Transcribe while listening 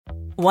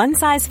One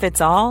size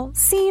fits all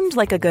seemed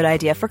like a good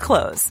idea for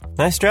clothes.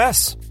 Nice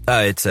dress.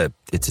 It's a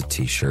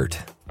t-shirt.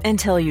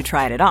 Until you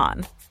tried it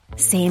on.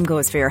 Same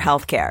goes for your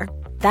healthcare.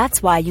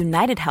 That's why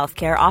United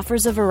Healthcare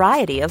offers a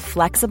variety of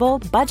flexible,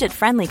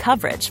 budget-friendly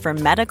coverage for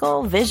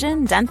medical,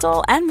 vision,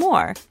 dental, and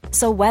more.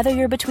 So whether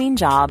you're between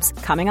jobs,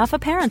 coming off a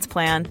parent's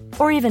plan,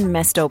 or even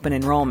missed open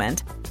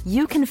enrollment,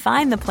 you can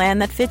find the plan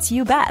that fits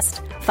you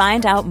best.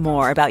 Find out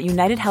more about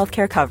United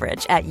Healthcare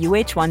coverage at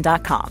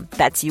uh1.com.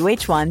 That's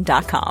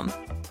uh1.com.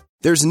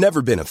 There's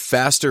never been a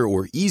faster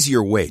or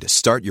easier way to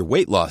start your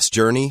weight loss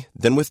journey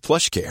than with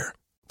PlushCare.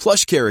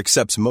 PlushCare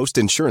accepts most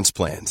insurance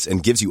plans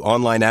and gives you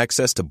online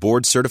access to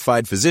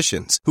board-certified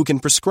physicians who can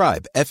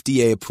prescribe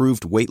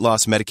FDA-approved weight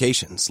loss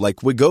medications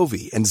like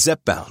Wegovy and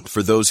Zepbound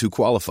for those who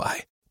qualify.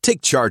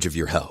 Take charge of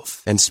your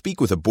health and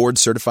speak with a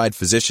board-certified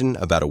physician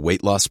about a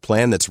weight loss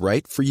plan that's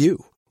right for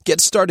you.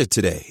 Get started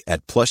today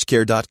at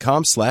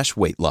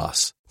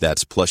plushcare.com/weight-loss.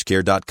 That's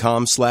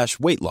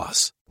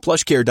plushcare.com/weight-loss.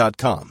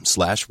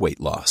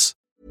 plushcare.com/weight-loss.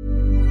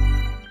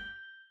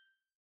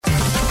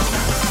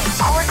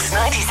 Cork's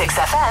 96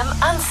 FM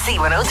and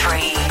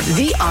C103.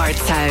 The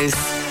Arts House.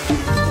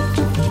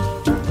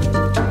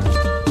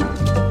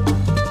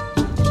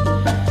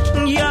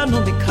 Ya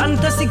no me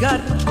canta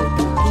cigarro,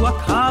 tú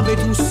acabe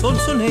tu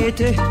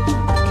sonsonete,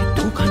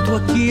 que tu canto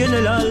aquí en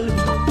el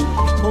alma,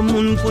 como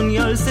un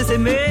puñal se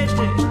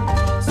mete,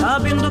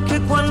 sabiendo que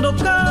cuando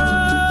cantas,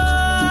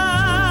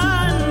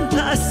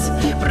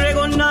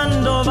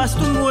 pregonando vas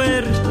tu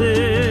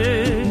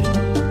muerte.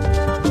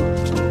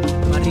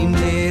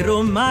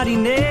 Marinero,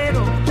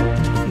 marinero,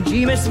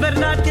 dime es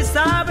verdad que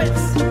sabes,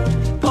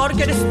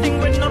 porque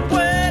distinguir no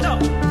puedo.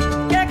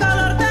 ¿Qué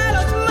color de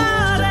los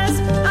mares?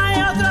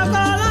 Hay otro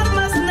color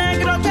más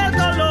negro que el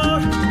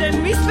color de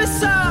mis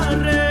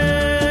pesares.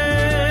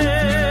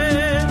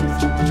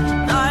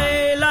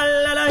 Ay, la,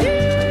 la, la,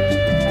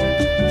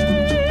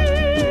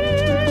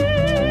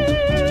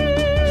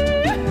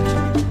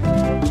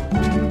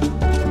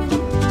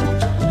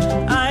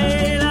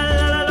 ay, la,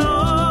 la, la, lo.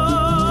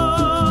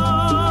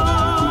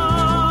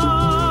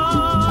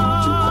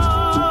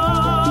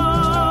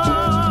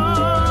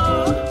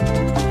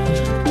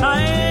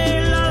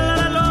 Ay, la, la,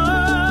 la, lo.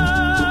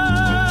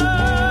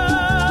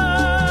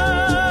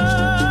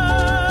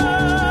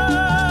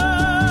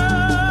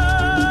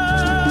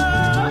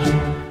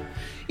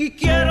 Y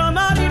quiero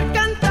morir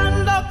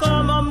cantando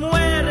como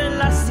muere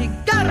la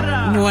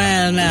cigarra.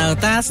 Well, now,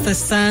 that's the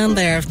sound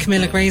there of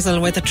Camilla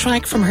Grazel with a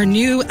track from her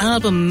new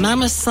album,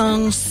 Mama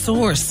Song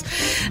Source.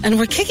 And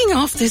we're kicking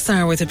off this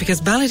hour with it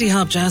because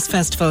Ballydehob Jazz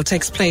Festival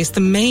takes place the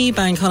May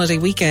Bank Holiday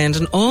weekend,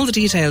 and all the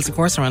details, of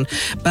course, are on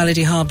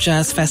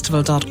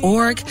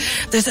ballydehob.jazzfestival.org.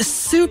 There's a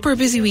super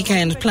busy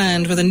weekend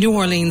planned with a New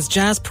Orleans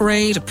jazz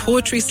parade, a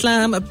poetry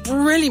slam, a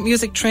brilliant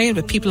music trail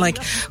with people like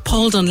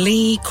Paul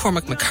Dunlee,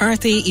 Cormac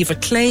McCarthy, Eva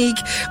Clegg,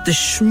 the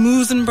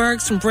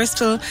Schmoozenbergs from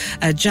Bristol,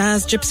 a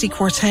jazz gypsy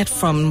quartet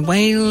from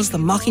Wales, the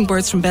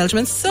Mockingbirds from Belgium,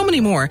 and so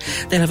many more.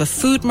 They'll have a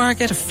food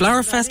market, a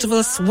flower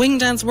festival, swing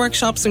dance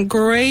workshops, and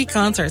great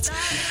concerts.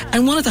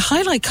 And one of the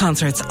highlight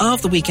concerts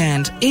of the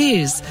weekend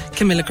is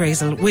Camilla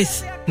Grazel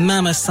with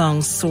Mama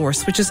Song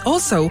Source, which is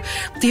also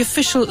the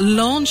official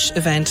launch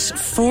event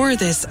for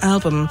this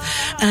album.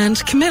 And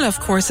Camilla, of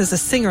course, is a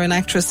singer and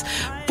actress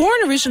born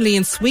originally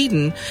in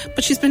Sweden,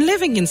 but she's been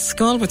living in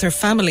Skull with her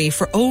family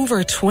for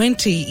over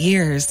 20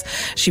 years.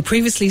 She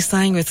previously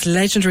sang with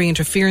legendary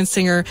interference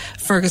singer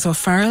Fergus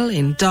O'Farrell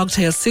in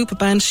Dogtail Soup, a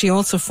band she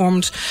also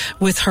formed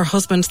with her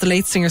husband, the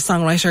late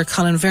singer-songwriter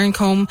Colin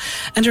Verncombe.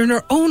 And in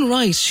her own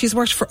right, she's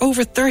worked for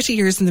over 30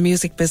 years in the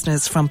music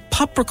business, from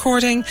pop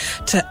recording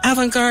to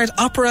avant-garde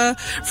opera,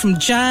 from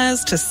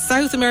jazz to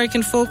South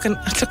American folk. And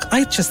look,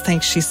 I just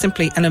think she's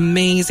simply an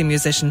amazing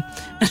musician.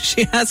 And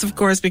she has, of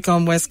course,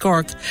 become West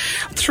Cork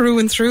through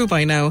and through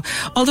by now.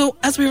 Although,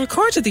 as we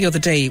recorded the other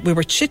day, we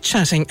were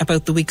chit-chatting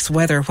about the week's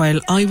weather while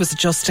I was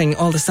adjusting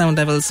all the sound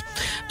levels.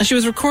 And she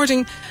was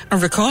recalling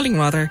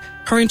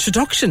her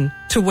introduction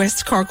to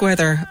West Cork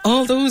weather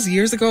all those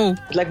years ago.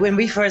 Like when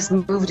we first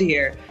moved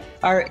here,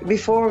 or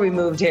before we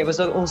moved here, it was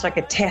almost like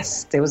a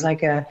test. It was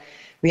like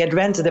we had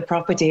rented a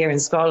property here in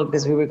Skull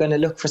because we were going to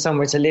look for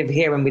somewhere to live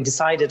here, and we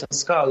decided on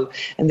Skull.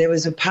 And there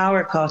was a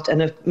power cut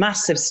and a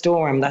massive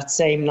storm that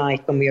same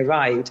night when we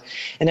arrived.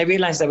 And I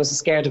realised I was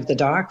scared of the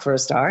dark for a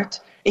start.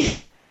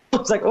 I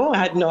was like, I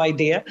had no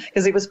idea,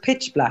 because it was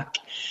pitch black.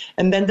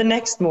 And then the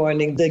next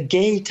morning, the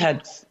gate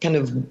had kind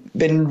of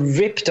been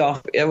ripped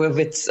off of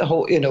its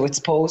whole, its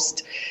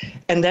post.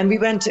 And then we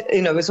went,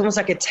 it was almost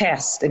like a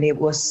test, and it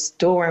was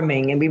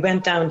storming. And we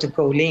went down to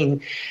Colleen,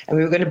 and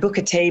we were going to book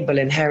a table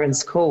in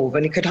Heron's Cove.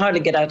 And you could hardly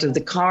get out of the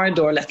car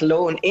door, let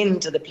alone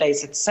into the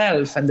place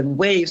itself. And the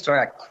waves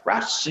were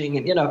crashing,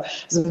 and, it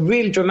was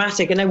really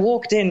dramatic. And I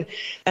walked in,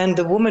 and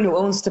the woman who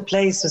owns the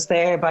place was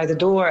there by the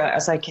door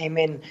as I came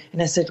in.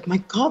 And I said, my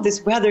God,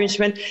 this weather. And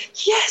she went,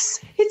 yes,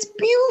 it's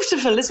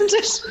beautiful, isn't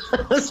it?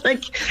 I was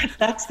like,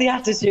 that's the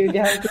attitude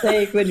you have to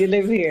take when you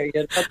live here.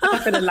 You're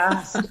not going to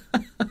last.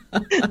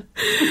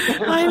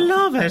 I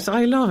love it.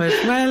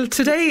 Well,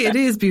 today it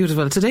is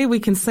beautiful. Today we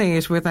can say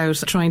it without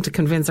trying to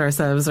convince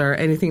ourselves or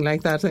anything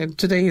like that.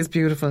 Today is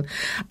beautiful.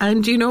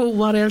 And you know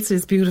what else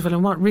is beautiful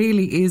and what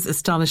really is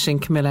astonishing,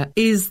 Camilla,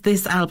 is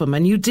this album.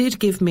 And you did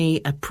give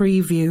me a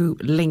preview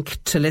link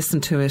to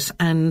listen to it.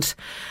 And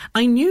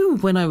I knew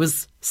when I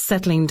was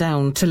settling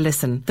down to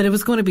listen that it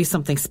was going to be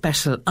something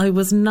special. I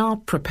was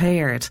not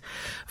prepared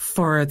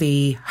for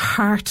the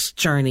heart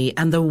journey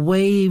and the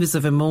waves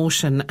of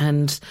emotion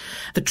and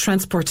the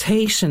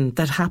transportation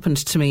that happened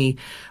to me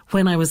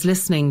when I was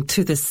listening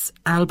to this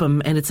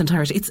album in its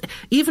entirety. It's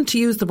even to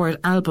use the word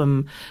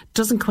album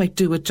doesn't quite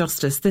do it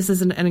justice. This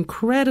is an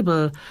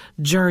incredible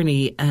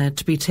journey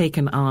to be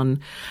taken on.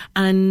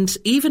 And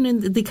even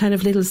in the kind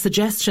of little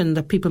suggestion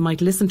that people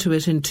might listen to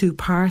it in 2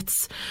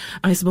 parts,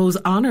 I suppose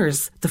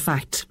honours the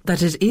fact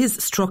that it is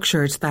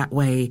structured that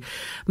way.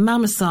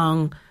 Mama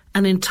Song,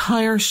 an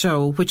entire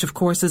show, which of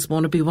course is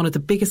going to be one of the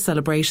biggest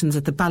celebrations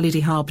at the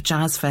Ballydehob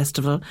Jazz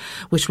Festival,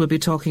 which we'll be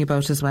talking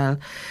about as well.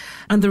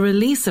 And the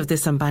release of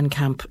this on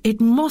Bandcamp, it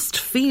must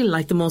feel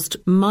like the most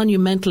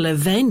monumental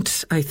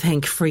event, I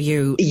think, for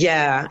you.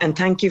 Yeah, and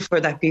thank you for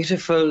that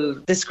beautiful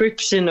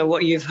description of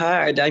what you've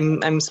heard.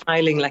 I'm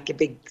smiling like a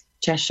big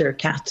Cheshire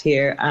cat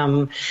here.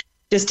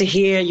 Just to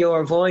hear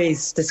your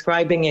voice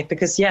describing it,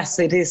 because yes,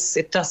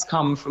 it does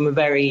come from a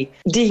very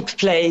deep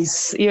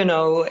place. You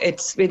know,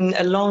 it's been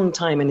a long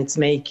time in its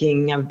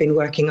making. I've been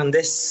working on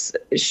this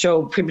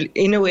show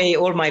in a way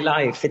all my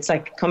life. It's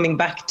like coming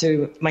back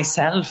to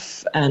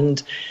myself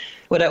and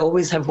what I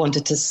always have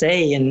wanted to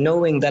say, and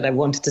knowing that I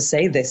wanted to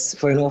say this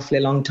for an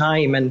awfully long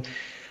time, and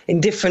in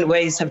different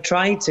ways have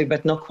tried to,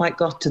 but not quite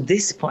got to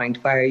this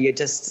point where you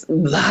just,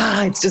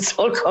 it's just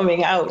all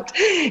coming out,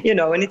 you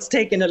know, and it's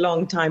taken a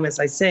long time, as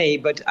I say.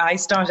 But I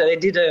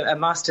did a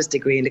master's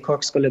degree in the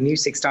Cork School of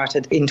Music,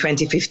 started in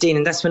 2015,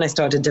 and that's when I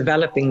started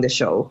developing the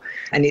show.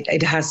 And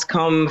it has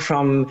come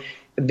from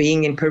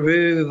being in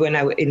Peru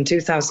in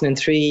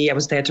 2003, I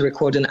was there to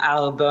record an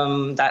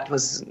album that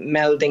was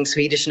melding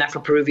Swedish and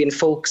Afro-Peruvian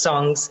folk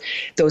songs.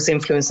 Those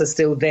influences are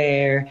still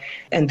there.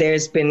 And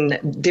there's been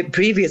the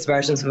previous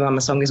versions of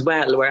Mama Song as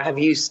well, where I have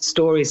used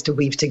stories to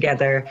weave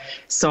together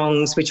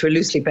songs which were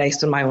loosely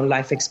based on my own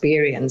life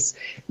experience.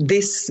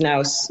 This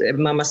now,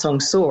 Mama Song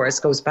Source,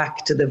 goes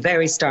back to the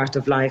very start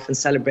of life and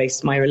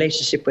celebrates my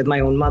relationship with my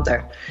own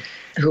mother,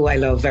 who I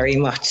love very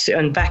much,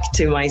 and back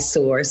to my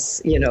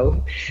source, you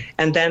know,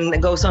 and then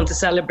it goes on to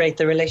celebrate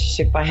the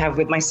relationship I have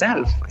with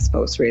myself, I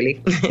suppose,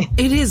 really.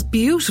 It is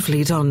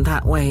beautifully done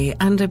that way,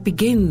 and it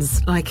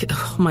begins, like,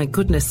 oh my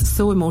goodness,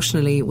 so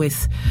emotionally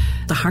with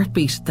the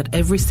heartbeat that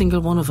every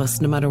single one of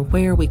us, no matter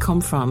where we come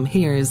from,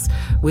 hears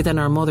within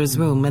our mother's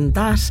womb. And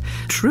that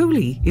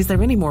truly, is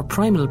there any more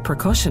primal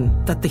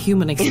percussion that the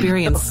human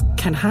experience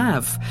can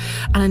have?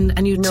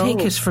 And you take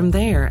it from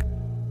there.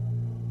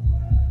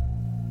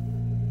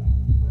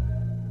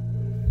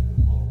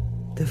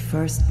 The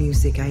first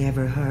music I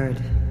ever heard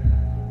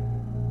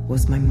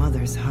was my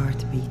mother's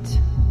heartbeat.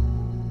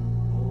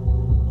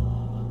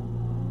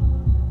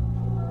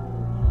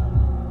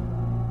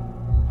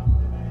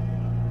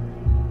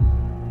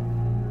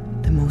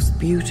 The most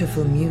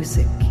beautiful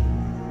music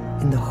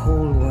in the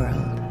whole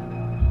world.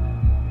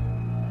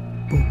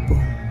 Boom,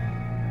 boom,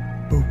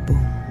 boom,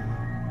 boom,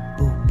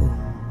 boom, boom.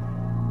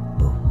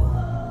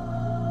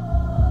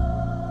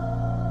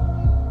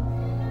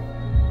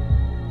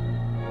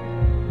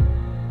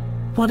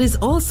 What is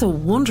also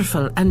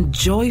wonderful and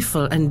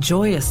joyful and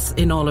joyous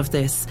in all of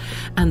this,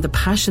 and the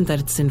passion that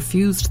it's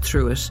infused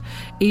through it,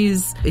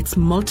 is it's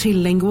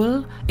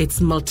multilingual, it's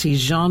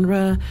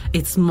multi-genre,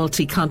 it's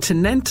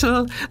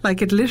multi-continental.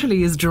 Like, it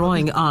literally is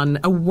drawing on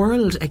a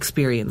world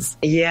experience.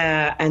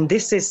 Yeah, and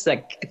this is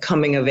like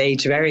coming of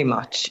age very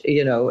much.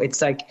 You know,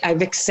 it's like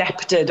I've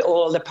accepted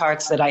all the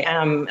parts that I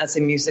am as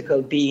a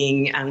musical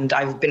being, and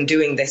I've been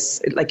doing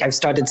this, like I've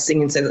started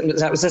singing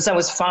since I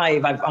was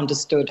 5. I've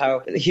understood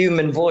how the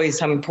human voice,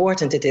 how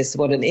important it is,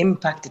 what an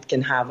impact it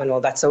can have and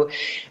all that. So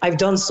I've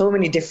done so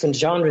many different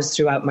genres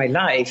throughout my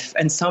life,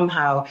 and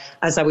somehow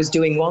as I was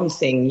doing one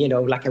thing, you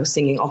know, like I was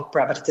singing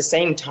opera, but at the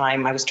same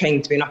time I was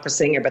trained to be an opera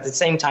singer, but at the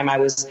same time I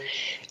was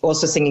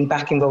also singing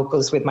backing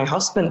vocals with my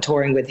husband,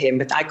 touring with him,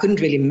 but I couldn't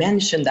really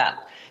mention that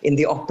in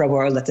the opera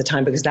world at the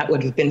time because that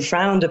would have been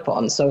frowned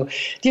upon. So,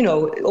 you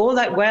know, all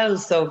that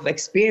wealth of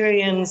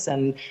experience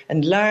and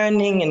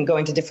learning and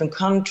going to different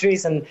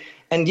countries and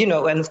you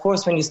know, and of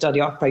course, when you study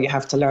opera, you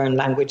have to learn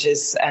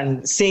languages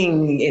and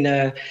sing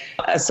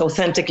as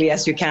authentically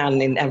as you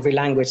can in every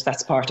language.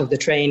 That's part of the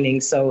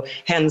training. So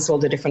hence all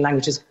the different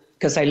languages,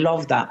 because I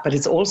love that. But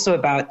it's also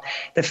about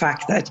the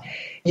fact that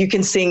you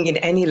can sing in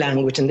any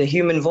language, and the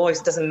human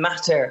voice doesn't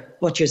matter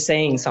what you're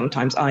saying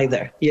sometimes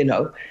either. You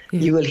know,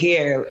 You will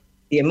hear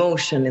the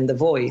emotion in the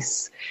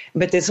voice.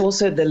 But there's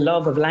also the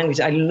love of language.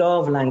 I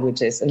love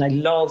languages, and I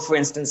love, for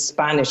instance,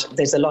 Spanish.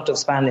 There's a lot of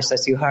Spanish,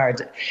 as you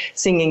heard,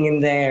 singing in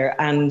there.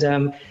 And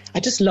I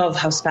just love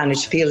how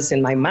Spanish feels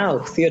in my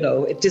mouth, you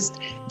know. It just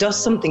does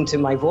something to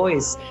my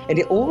voice. And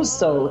it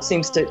also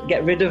seems to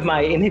get rid of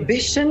my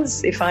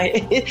inhibitions, if I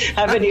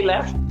have any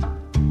left.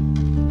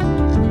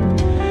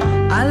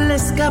 Al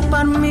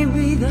escapar mi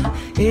vida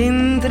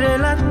entre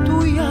la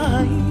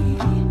tuya y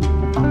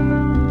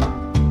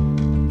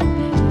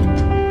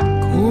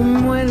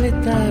como el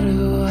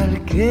letargo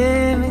al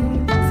que me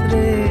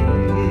entregué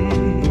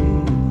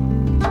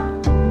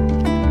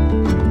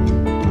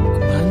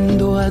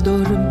cuando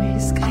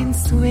adormezca en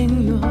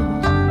sueño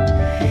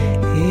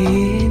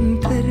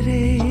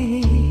entre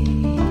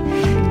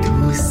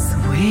tus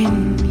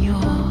sueños.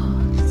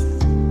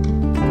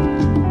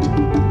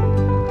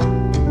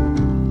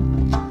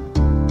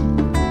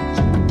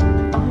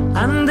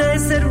 Han de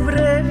ser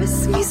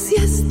breves mis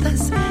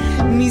siestas,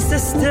 mis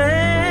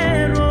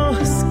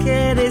esteros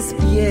que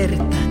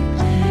despiertan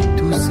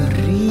tus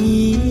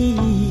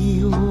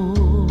ríos.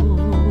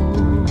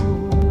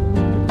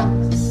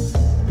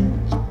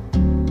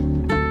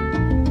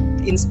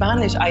 In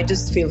Spanish, I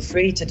just feel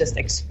free to just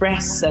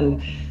express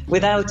and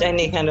without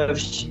any kind of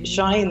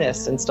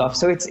shyness and stuff.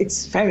 So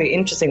it's very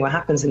interesting what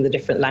happens in the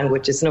different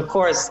languages. And of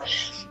course,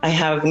 I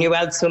have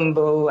Newell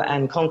Tsumbo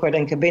and Concord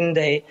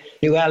Nkabinde.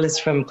 Newell is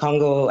from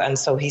Congo, and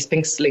so he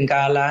speaks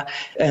Lingala.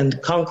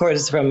 And Concord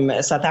is from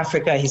South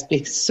Africa. He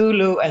speaks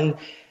Zulu. And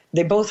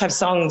they both have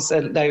songs.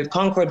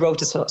 Concord wrote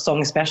a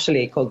song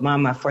especially called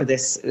Mama for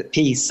this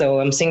piece. So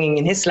I'm singing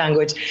in his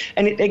language.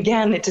 And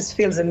it just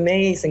feels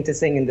amazing to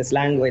sing in this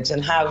language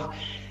and have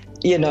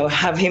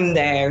him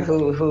there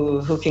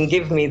who can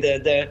give me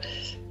the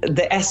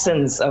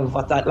essence of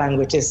what that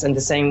language is. And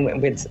the same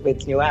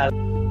with Newell.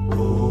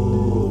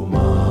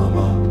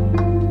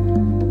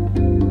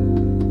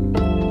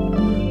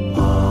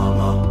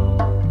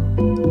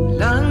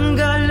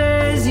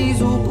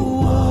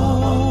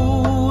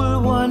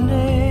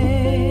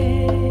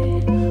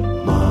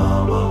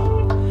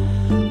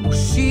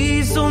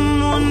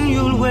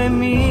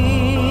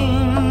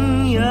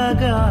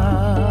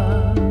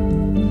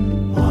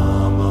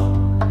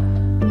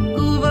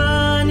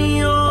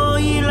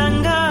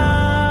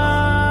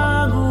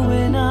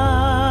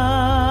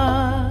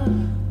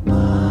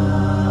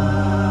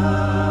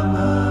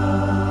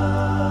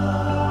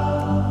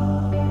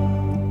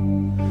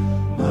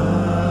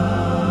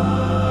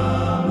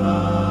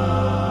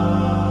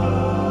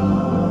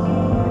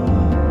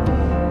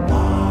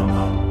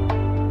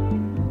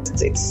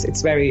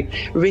 It's very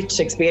rich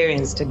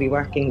experience to be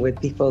working with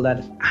people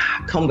that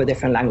come with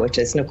different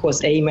languages. And of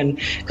course, Eamon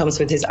comes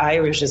with his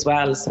Irish as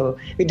well. So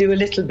we do a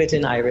little bit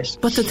in Irish.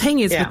 But the thing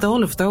is, with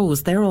all of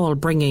those, they're all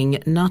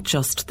bringing not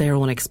just their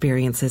own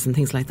experiences and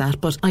things like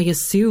that, but I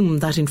assume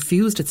that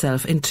infused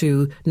itself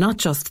into not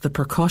just the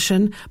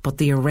percussion, but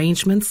the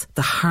arrangements,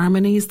 the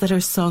harmonies that are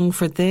sung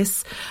for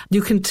this.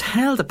 You can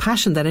tell the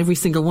passion that every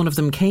single one of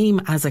them came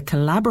as a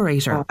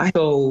collaborator. I'm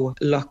so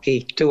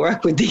lucky to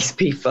work with these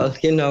people,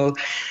 you know.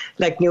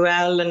 Like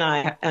Newell and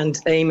I and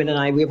Eamon and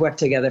I, we've worked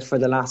together for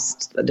the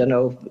last,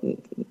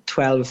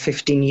 12,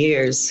 15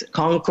 years.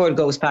 Concord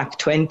goes back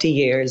 20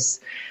 years.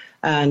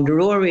 And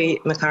Rory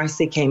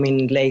McCarthy came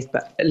in late.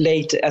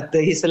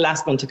 He's the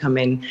last one to come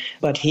in,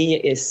 but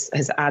he's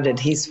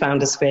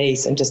found a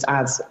space and just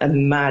adds a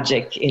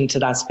magic into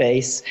that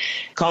space.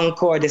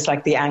 Concord is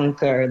like the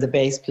anchor, the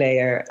bass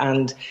player,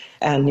 and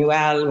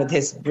Newell with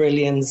his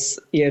brilliance,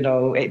 then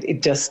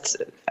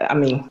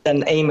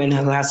Eamon,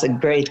 who has a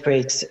great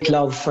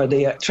love for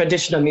the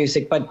traditional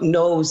music, but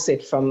knows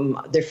it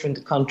from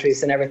different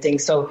countries and everything.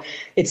 So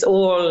it's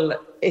all,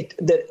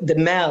 the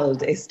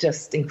meld is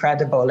just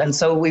incredible. And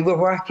so we were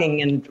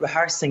working and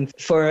rehearsing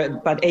for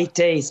about 8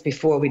 days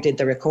before we did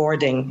the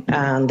recording.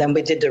 And then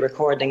we did the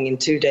recording in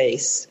 2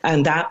 days.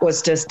 And that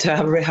was just to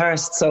have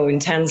rehearsed so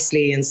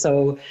intensely and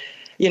so...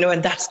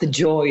 and that's the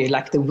joy,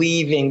 like the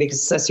weaving,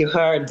 because as you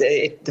heard,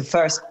 the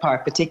first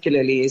part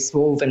particularly is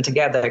woven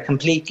together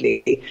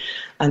completely.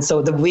 And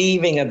so the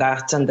weaving of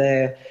that and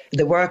the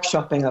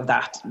workshopping of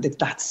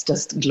that's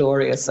just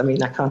glorious. I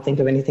mean, I can't think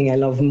of anything I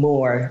love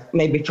more,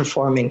 maybe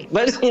performing.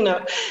 But,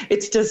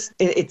 it's just,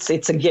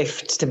 it's a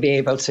gift to be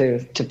able to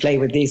play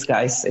with these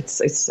guys.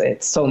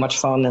 It's so much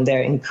fun and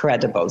they're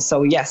incredible.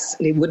 So yes,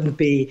 it wouldn't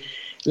be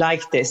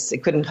like this.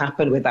 It couldn't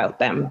happen without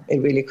them.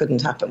 It really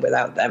couldn't happen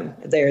without them.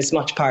 They're as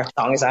much part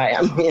song as I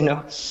am,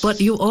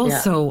 But you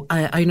also,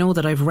 I know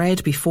that I've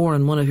read before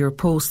in one of your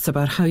posts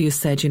about how you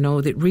said,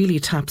 that it really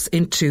taps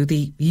into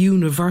the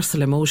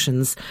universal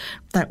emotions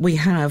that we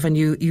have, and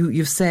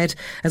you've said,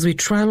 as we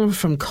travel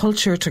from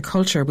culture to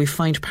culture, we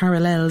find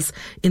parallels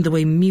in the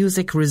way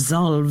music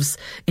resolves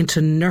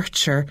into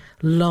nurture,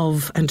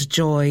 love and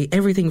joy,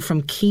 everything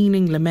from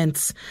keening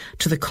laments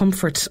to the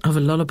comfort of a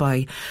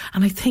lullaby.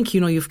 And I think,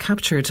 you've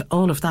captured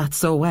all of that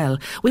so well.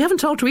 We haven't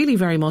talked really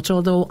very much,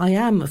 although I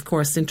am, of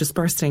course,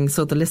 interspersing,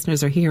 so the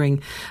listeners are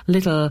hearing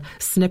little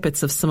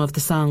snippets of some of the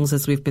songs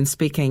as we've been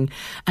speaking.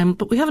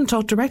 But we haven't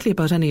talked directly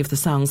about any of the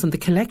songs and the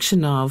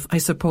collection of, I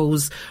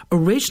suppose,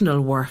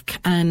 original work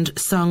and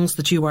songs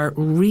that you are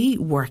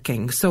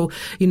reworking. So,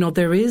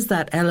 there is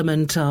that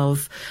element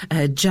of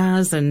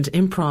jazz and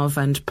improv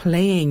and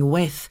playing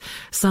with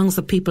songs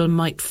that people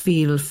might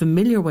feel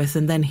familiar with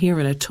and then hear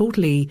in a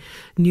totally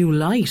new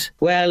light.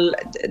 Well,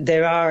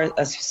 there are,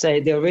 as you say,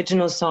 the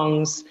original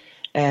songs.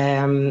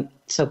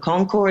 So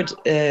Concord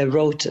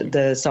wrote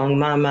the song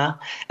Mama,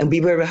 and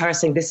we were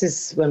rehearsing. This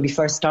is when we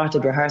first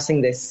started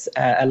rehearsing this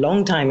a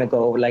long time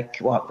ago, like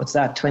what's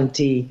that,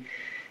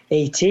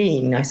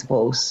 2018, I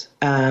suppose.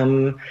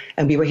 And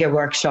we were here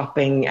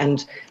workshopping,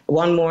 and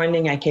one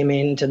morning I came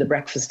into the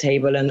breakfast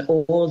table and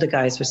all the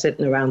guys were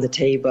sitting around the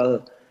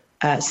table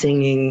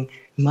singing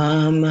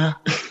Mama.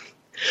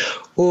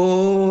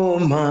 Oh,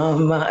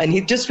 Mama. And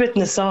he'd just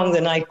written a song the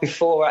night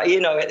before.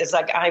 It's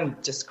like I'm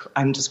just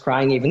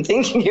crying even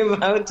thinking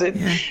about it,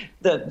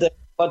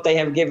 what they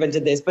have given to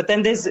this. But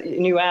then there's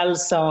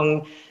Noel's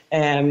song,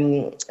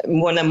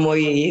 Mon Amour,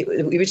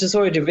 which is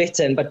already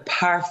written, but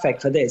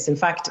perfect for this. In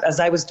fact, as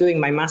I was doing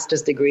my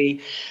master's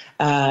degree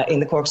in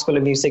the Cork School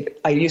of Music,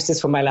 I used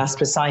this for my last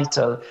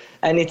recital.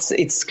 And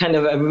it's kind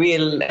of a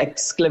real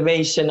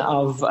exclamation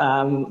of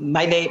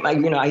my name.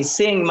 I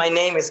sing, my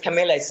name is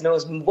Camilla. It's the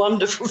most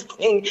wonderful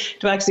thing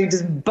to actually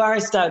just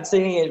burst out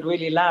singing it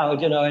really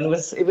loud, and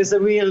it was a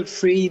real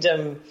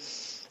freedom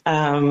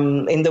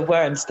in the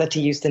words that he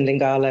used in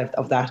Lingala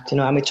of that.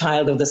 I'm a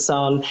child of the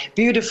sun.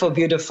 Beautiful,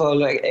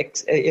 beautiful,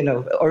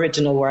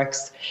 original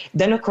works.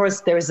 Then, of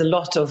course, there is a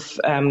lot of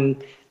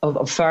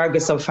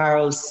Fergus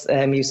O'Farrell's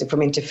music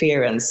from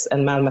Interference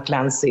and Mal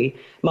McClancy,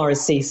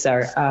 Maurice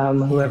Caesar,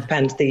 who have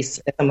penned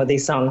some of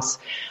these songs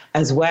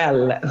as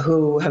well,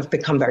 who have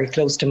become very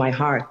close to my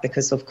heart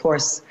because, of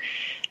course,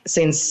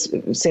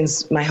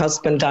 since my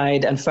husband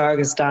died and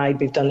Fergus died,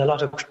 we've done a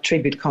lot of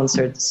tribute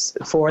concerts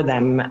for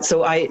them.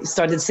 So I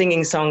started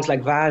singing songs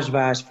like Vaj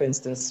Vaj, for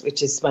instance,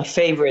 which is my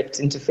favourite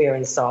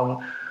Interference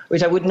song,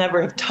 which I would never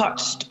have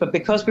touched. But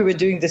because we were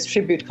doing these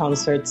tribute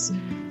concerts,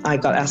 I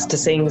got asked to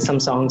sing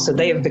some songs. So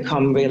they have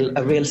become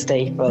a real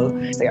staple.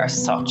 They are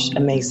such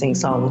amazing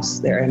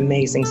songs. They're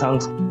amazing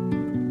songs.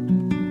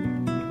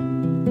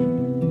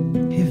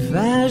 If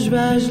Vaj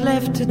Vaj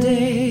left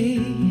today,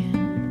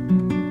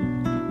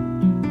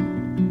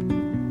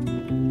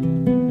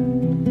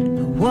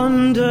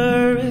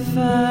 wonder if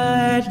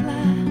I'd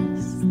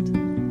last.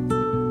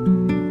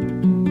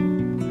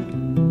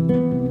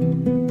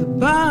 The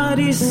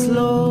body's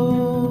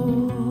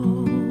slow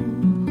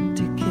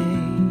decay,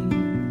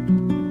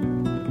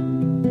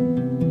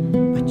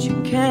 but you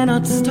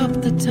cannot stop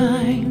the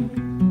time,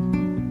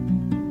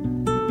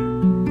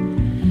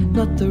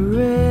 not the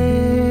rain.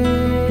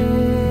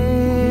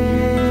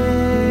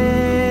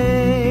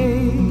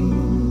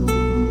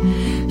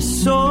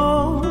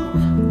 So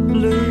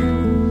blue,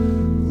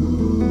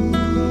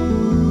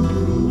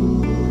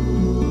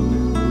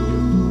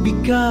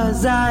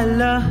 because I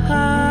love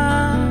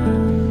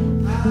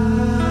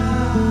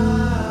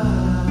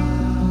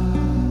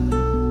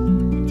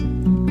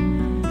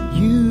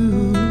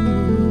you.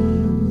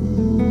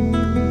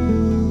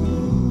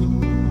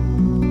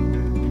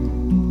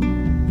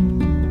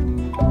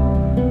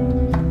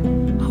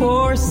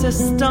 Horses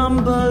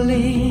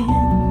stumbling,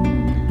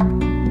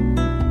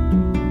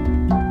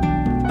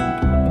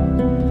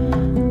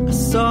 I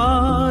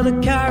saw the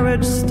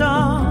carriage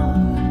stop.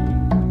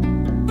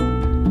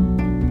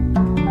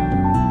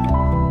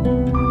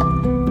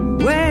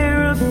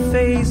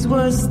 Face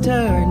was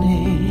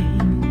turning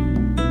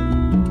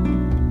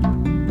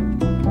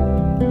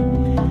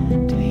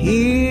to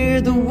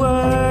hear the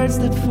words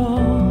that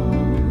fall,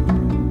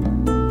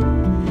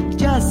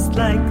 just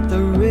like the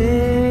rain,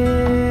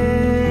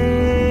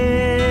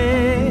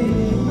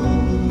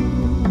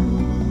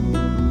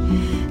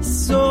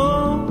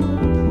 so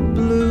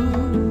blue.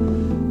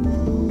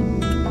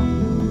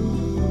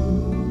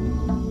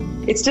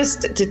 It's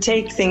just to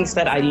take things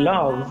that I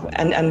love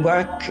and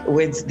work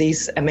with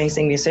these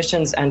amazing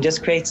musicians and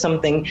just create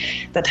something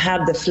that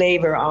had the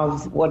flavour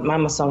of what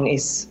Mama Song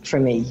is for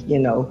me,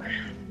 and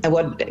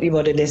what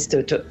it is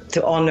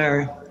to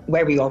honour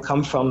where we all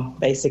come from,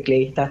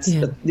 basically. That's,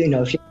 if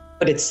you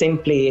put it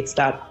simply, it's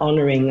that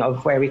honouring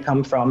of where we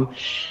come from.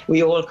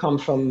 We all come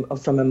from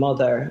a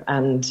mother,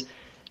 and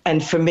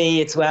for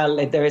me as well,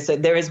 there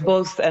is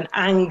both an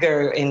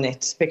anger in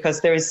it, because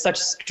there is such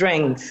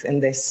strength in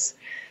this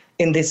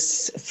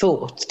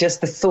thought,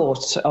 just the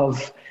thought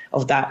of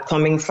that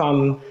coming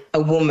from a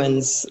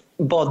woman's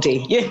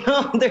body.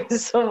 There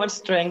is so much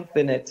strength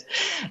in it,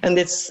 and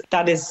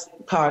that is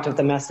part of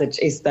the message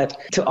is that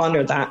to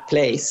honour that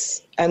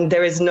place. And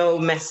there is no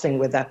messing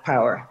with that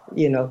power,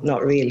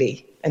 not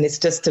really. And it's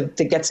just to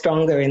get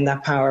stronger in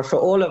that power for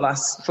all of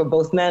us, for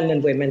both men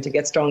and women, to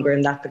get stronger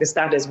in that, because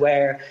that is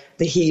where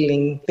the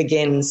healing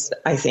begins,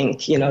 I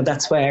think.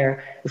 That's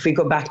where, if we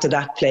go back to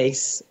that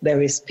place,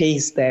 there is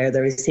peace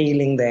there is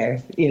healing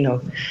there,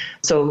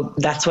 So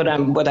that's what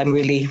I'm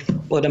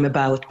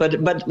about.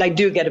 But I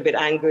do get a bit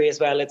angry as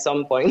well at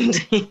some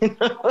point,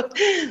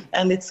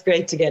 And it's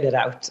great to get it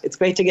out. It's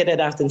great to get it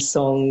out in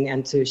song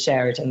and to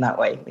share it in that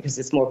way, because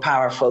it's more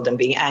powerful than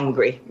being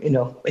angry.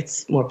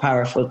 It's more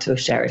powerful to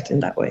share it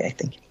in that way, I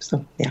think.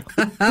 So, yeah.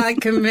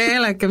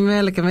 Camilla.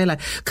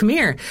 Come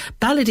here.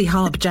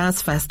 Ballydehob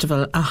Jazz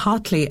Festival, a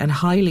hotly and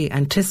highly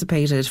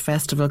anticipated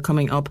festival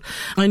coming up.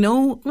 I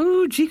know,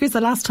 the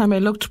last time I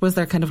looked, was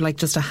there kind of like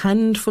just a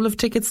handful of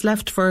tickets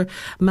left for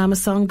Mama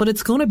Song, but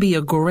it's going to be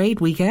a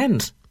great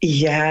weekend.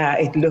 Yeah,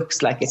 it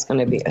looks like it's going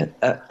to be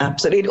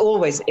absolutely. It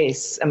always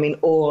is. I mean,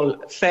 all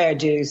fair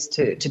dues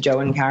to Joe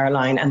and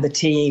Caroline and the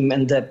team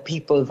and the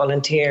people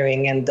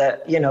volunteering, and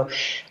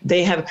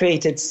they have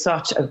created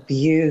such a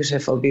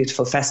beautiful,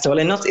 beautiful festival.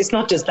 And it's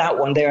not just that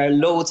one. There are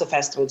loads of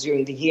festivals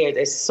during the year.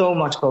 There's so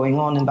much going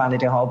on in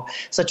Ballydehob.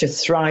 Such a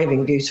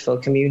thriving, beautiful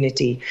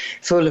community,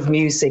 full of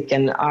music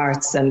and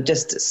arts, and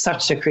just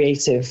such a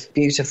creative,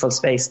 beautiful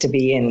space to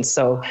be in.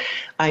 So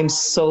I'm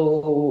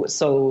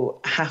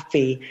so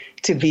happy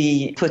to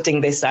be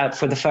putting this out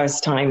for the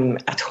first time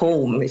at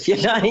home, if you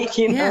like,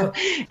 Yeah.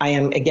 I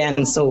am,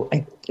 again, so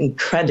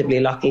incredibly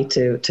lucky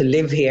to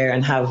live here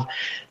and have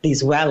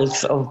these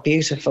wealth of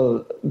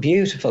beautiful,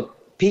 beautiful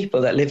people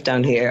that live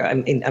down here.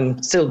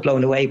 I'm still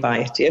blown away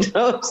by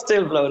it,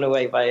 still blown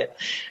away by it.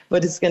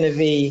 But it's going to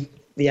be,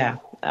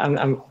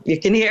 you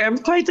can hear, I'm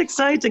quite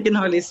excited, I can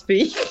hardly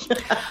speak.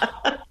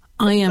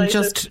 I am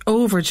just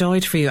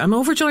overjoyed for you. I'm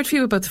overjoyed for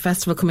you about the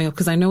festival coming up,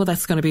 because I know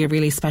that's going to be a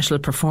really special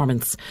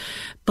performance.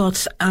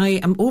 But I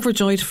am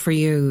overjoyed for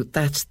you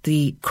that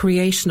the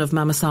creation of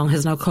Mama Song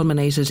has now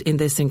culminated in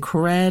this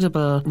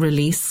incredible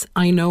release.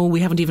 I know we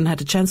haven't even had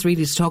a chance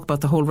really to talk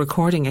about the whole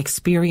recording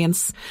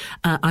experience.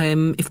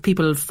 If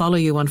people follow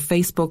you on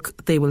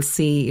Facebook, they will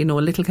see, a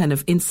little kind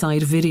of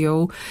inside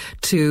video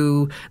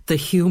to the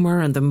humour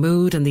and the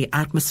mood and the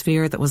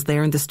atmosphere that was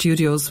there in the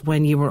studios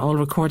when you were all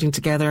recording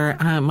together.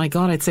 My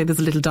God, I'd say there's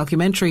a little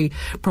documentary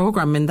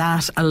programme in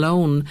that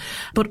alone.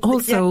 But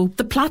also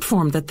the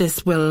platform that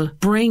this will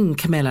bring,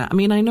 Camilla. I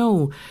mean, I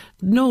know,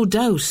 no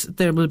doubt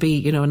there will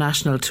be, a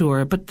national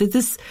tour, but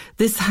this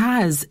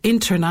has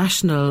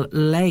international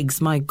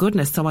legs, my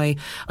goodness. So I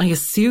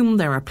assume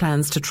there are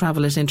plans to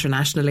travel it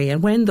internationally.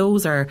 And when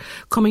those are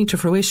coming to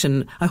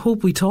fruition, I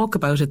hope we talk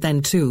about it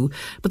then too.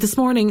 But this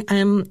morning,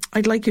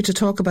 I'd like you to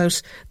talk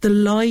about the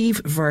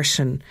live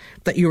version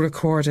that you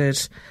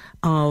recorded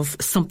of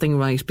Something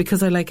Right,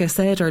 because like I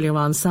said earlier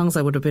on, songs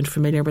I would have been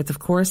familiar with, of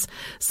course,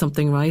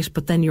 Something Right,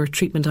 but then your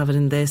treatment of it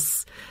in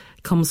this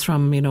comes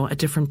from, a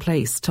different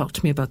place. Talk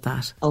to me about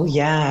that. Oh,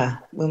 yeah.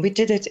 When we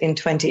did it in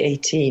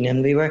 2018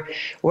 and we were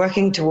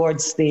working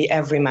towards the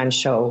Everyman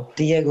show,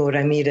 Diego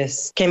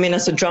Ramirez came in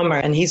as a drummer,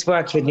 and he's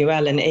worked with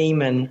Newell and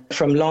Eamon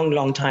from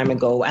long time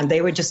ago, and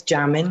they were just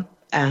jamming,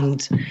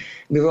 and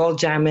we were all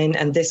jamming,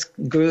 and this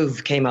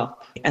groove came up.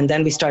 And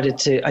then I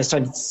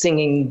started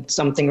singing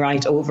Something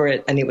Right over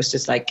it, and it was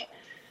just like,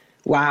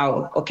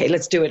 wow, okay,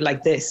 let's do it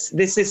like this.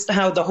 This is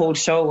how the whole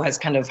show has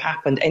kind of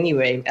happened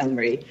anyway,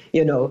 Elmarie,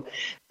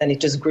 and it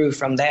just grew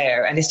from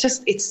there. And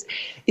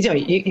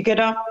you get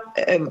up,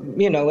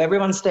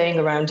 everyone's staying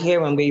around here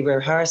when we were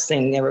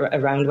rehearsing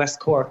around West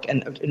Cork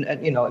and,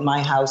 in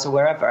my house or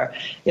wherever.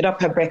 Get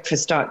up, have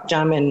breakfast, start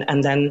jamming,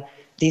 and then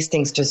these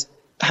things just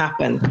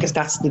happen, because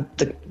that's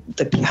the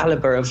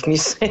caliber of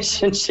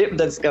musicianship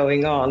that's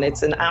going on.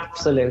 It's an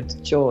absolute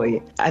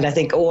joy, and I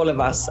think all of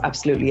us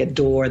absolutely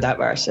adore that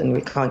version. We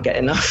can't get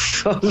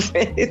enough of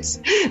it.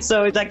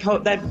 So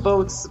that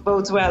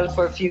bodes well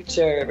for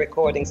future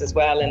recordings as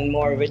well, and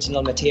more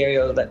original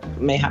material that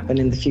may happen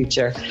in the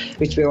future,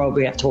 which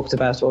we have talked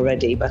about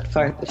already. But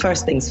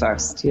first things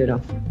first, I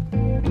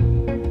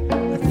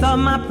thought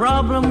my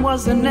problem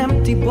was an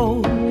empty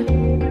bowl,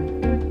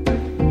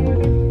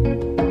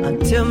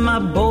 till my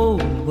bowl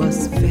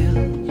was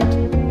filled.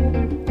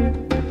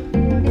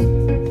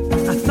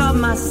 I thought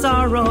my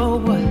sorrow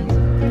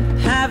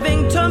was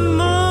having to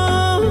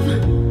move,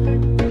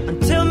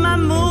 until my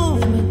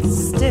movement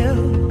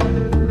stilled.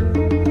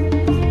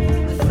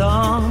 I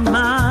thought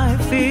my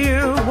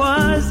fear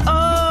was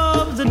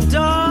of the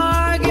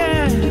dark,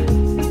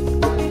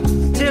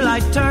 till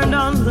I turned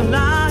on the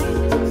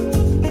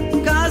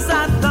light, 'cause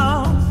I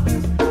thought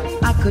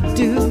I could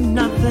do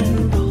nothing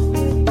wrong.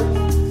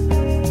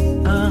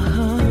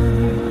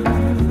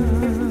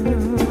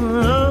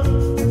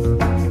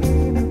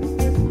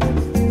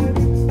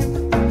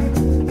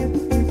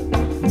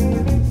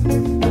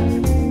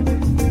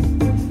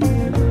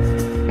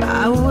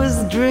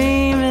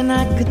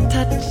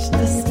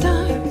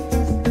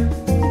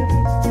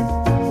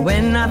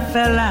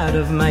 Fell out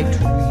of my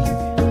tree.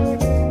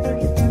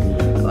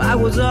 I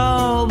was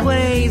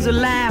always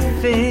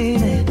laughing,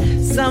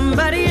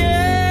 somebody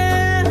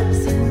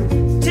else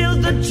till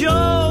the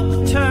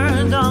joke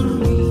turned on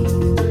me.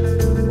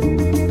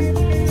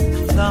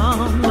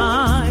 Thought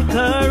my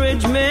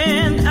courage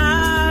meant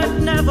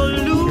I'd never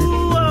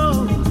lose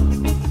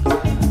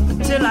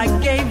until I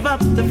gave up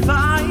the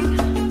fight,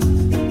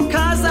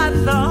 'cause I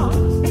thought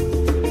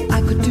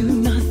I could do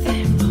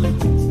nothing wrong.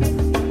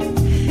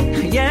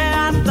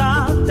 Yeah, I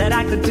thought that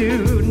I could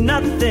do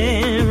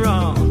nothing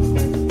wrong.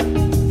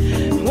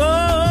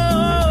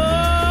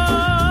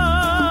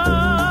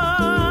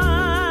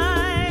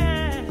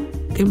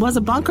 It was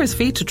a bonkers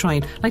feat to try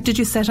and, like, did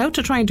you set out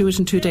to try and do it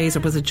in 2 days, or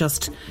was it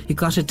just you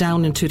got it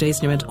down in 2 days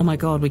and you went, oh my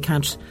God,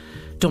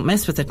 don't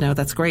mess with it now,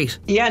 that's great?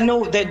 Yeah,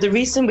 no, the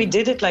reason we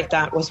did it like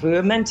that was we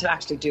were meant to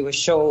actually do a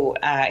show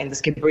in the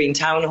Skibbereen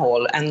Town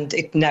Hall, and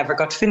it never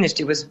got finished.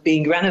 It was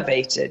being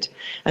renovated.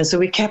 And so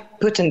we kept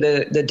putting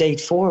the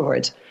date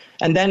forward.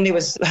 And then it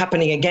was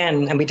happening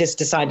again, and we just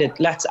decided,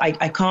 I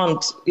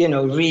can't,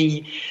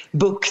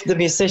 rebook the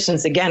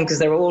musicians again, because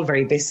they're all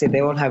very busy.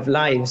 They all have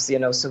lives,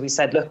 So we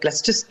said, look,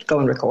 let's just go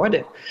and record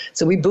it.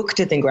 So we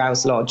booked it in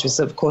Grouse Lodge, which is,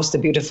 of course, the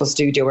beautiful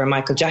studio where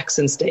Michael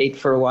Jackson stayed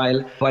for a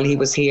while he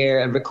was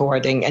here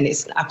recording. And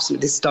it's an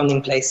absolutely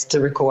stunning place to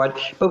record.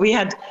 But we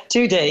had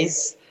 2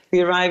 days. We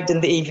arrived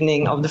in the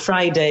evening of the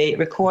Friday,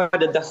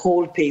 recorded the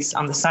whole piece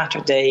on the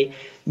Saturday,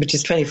 which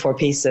is 24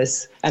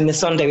 pieces. And the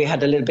Sunday we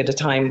had a little bit of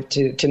time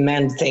to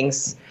mend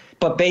things.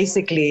 But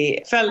basically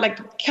it felt like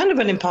kind of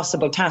an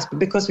impossible task. But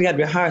because we had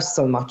rehearsed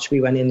so much, we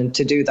went in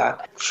to do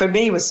that. For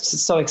me, it was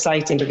just so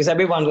exciting because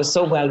everyone was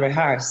so well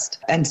rehearsed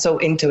and so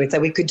into it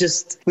that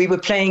we were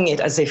playing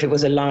it as if it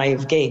was a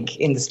live gig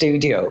in the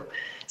studio.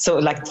 So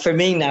like for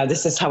me now,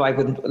 this is how I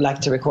would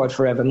like to record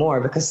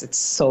forevermore, because it's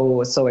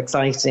so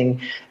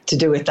exciting to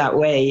do it that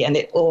way. And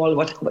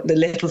what the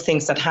little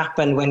things that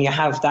happen when you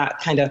have that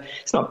kind of,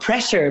 it's not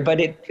pressure, but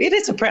it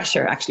is a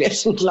pressure, actually. I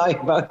shouldn't lie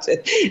about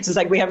it. It's just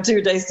like we have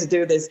 2 days to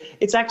do this.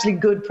 It's actually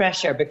good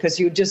pressure because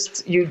you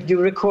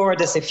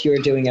record as if you're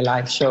doing a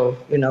live show,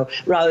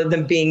 rather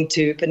than being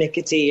too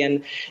pernickety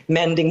and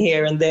mending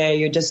here and there.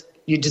 You're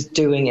just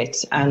doing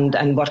it,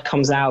 and what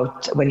comes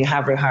out when you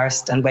have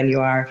rehearsed and when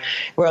you are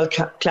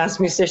world-class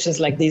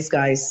musicians like these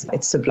guys,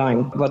 it's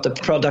sublime what the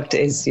product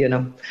is,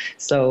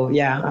 So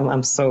yeah,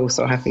 I'm so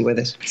happy with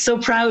it. So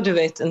proud of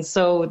it and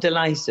so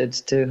delighted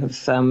to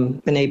have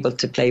been able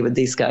to play with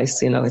these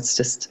guys. It's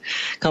just,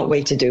 can't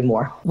wait to do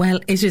more. Well,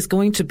 it is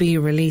going to be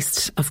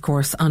released, of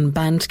course, on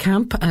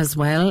Bandcamp as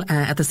well,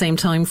 at the same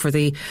time for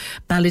the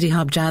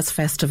Ballydehob Jazz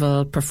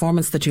Festival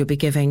performance that you'll be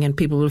giving, and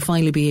people will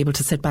finally be able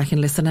to sit back and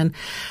listen in.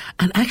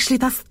 And actually,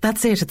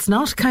 that's it. It's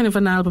not kind of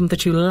an album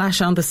that you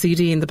lash on the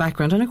CD in the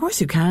background. And of course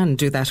you can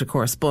do that, of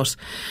course. But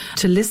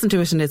to listen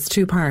to it in its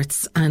 2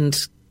 parts and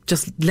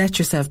just let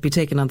yourself be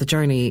taken on the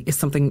journey is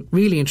something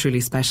really and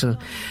truly special.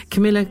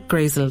 Camilla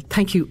Grazel,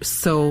 thank you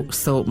so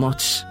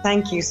much.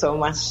 Thank you so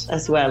much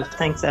as well.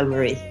 Thanks,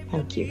 Elmarie.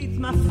 Thank you.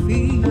 My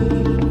feet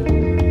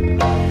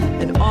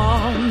and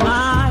all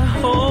my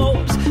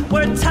hopes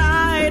were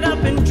tied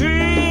up in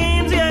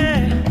dreams,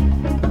 yeah,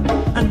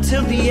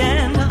 until the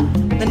end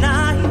of the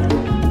night.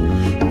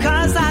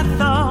 'Cause I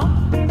thought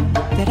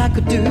that I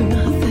could do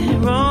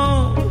nothing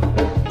wrong.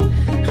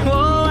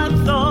 Oh, I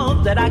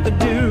thought that I could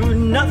do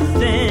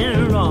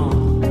nothing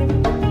wrong.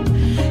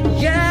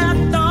 Yeah,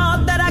 I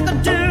thought that I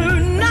could do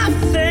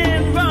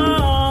nothing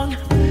wrong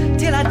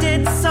till I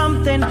did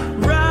something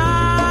right.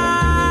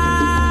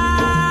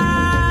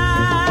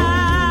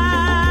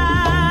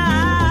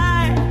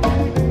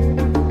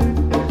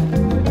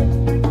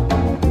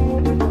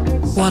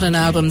 What an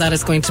album that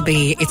is going to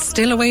be. It's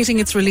still awaiting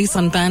its release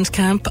on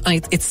Bandcamp.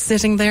 It's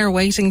sitting there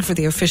waiting for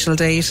the official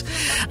date,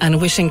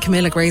 and wishing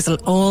Camilla Grazel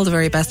all the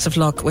very best of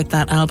luck with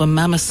that album,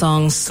 Mama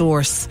Song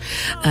Source,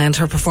 and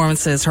her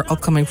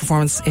upcoming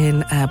performance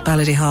in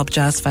Ballydehob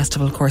Jazz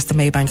Festival, of course, the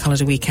Maybank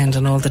holiday weekend,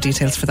 and all the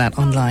details for that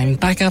online.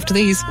 Back after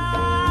these.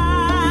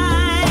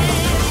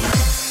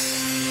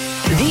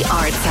 The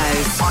Arts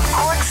House on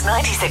Cork's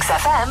 96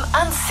 FM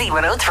and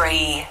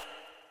C103.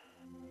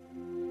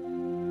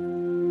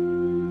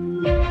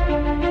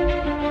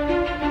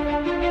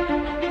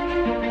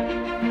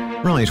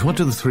 Right, what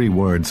do the 3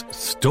 words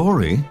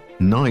story,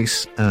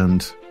 nice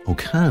and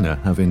O'Cana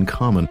have in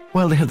common?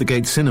 Well, they have the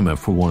Gate Cinema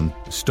for one.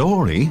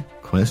 Story, ?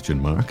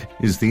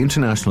 is the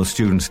International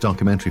Students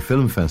Documentary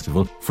Film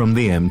Festival from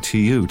the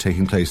MTU,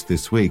 taking place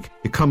this week.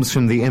 It comes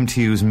from the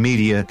MTU's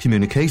Media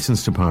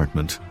Communications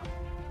Department.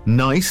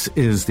 NICE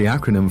is the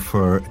acronym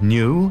for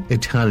New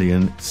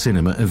Italian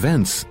Cinema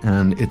Events,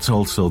 and it's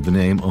also the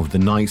name of the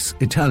NICE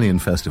Italian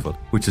Festival,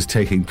 which is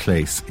taking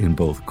place in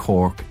both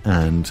Cork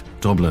and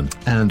Dublin.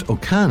 And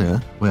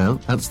O'Cana,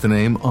 well, that's the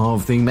name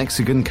of the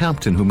Mexican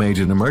captain who made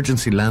an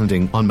emergency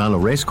landing on Mallow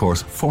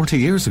Racecourse 40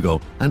 years ago,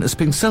 and it's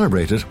been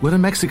celebrated with a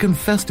Mexican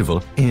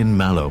festival in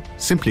Mallow,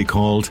 simply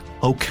called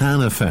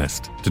O'Cana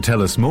Fest. To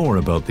tell us more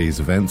about these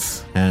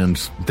events and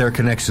their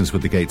connections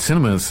with the Gate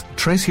Cinemas,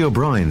 Tracy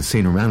O'Brien,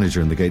 Senior Manager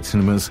in the Gate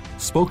Cinemas,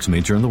 spoke to me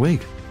during the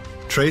week.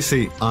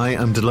 Tracy, I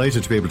am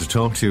delighted to be able to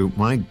talk to you.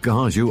 My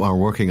God, you are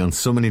working on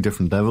so many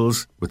different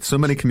levels with so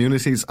many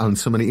communities, on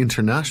so many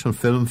international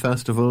film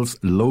festivals,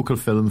 local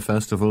film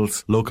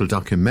festivals, local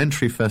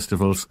documentary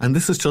festivals, and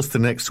this is just the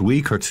next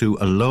week or two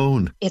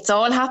alone. It's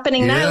all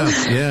happening now.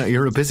 Yeah,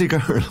 you're a busy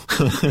girl.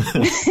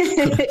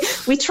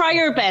 We try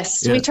our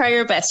best. Yeah. We try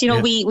our best. You know,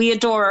 Yeah. we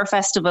adore our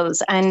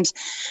festivals, and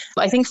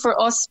I think for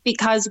us,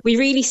 because we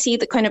really see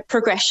the kind of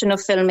progression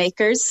of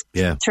filmmakers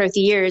throughout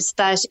the years,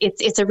 that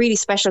it's a really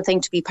special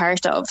thing to be part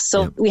of.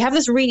 So we have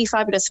this really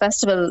fabulous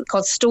festival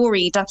called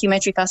Story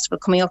Documentary Festival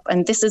coming up,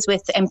 and this is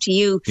with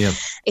MTU. Yeah.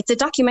 It's a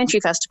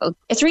documentary festival.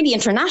 It's really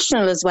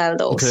international as well,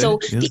 though. Okay, So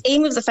yeah. the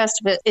aim of the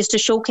festival is to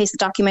showcase the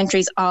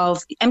documentaries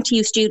of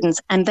MTU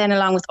students, and then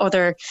along with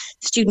other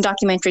student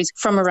documentaries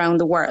from around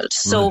the world.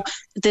 So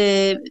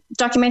the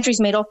documentaries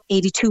made up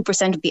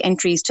 82% of the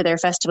entries to their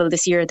festival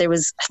this year. There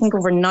was, I think,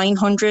 over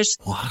 900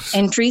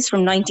 entries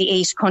from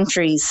 98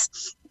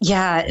 countries.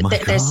 Yeah,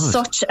 there's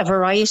such a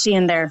variety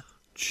in there.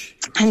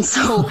 And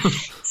so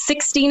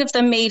 16 of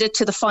them made it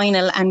to the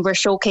final, and we're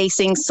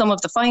showcasing some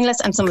of the finalists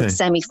and some of the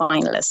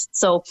semi-finalists.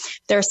 So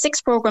there are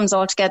 6 programs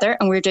altogether,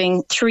 and we're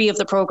doing 3 of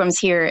the programs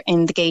here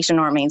in the Gate in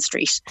our Main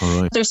Street.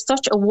 All right. There's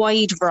such a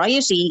wide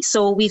variety.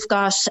 So we've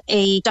got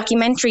a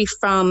documentary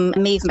from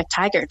Maeve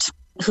McTaggart,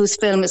 whose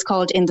film is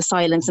called In the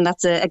Silence, and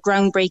that's a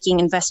groundbreaking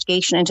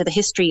investigation into the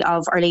history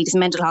of Our Lady's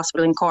Mental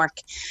Hospital in Cork.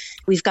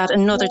 We've got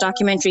another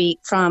documentary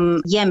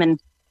from Yemen,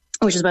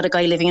 which is about a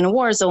guy living in a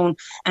war zone,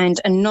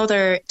 and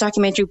another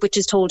documentary which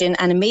is told in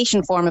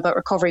animation form about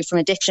recovery from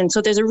addiction.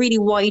 So there's a really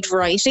wide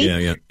variety.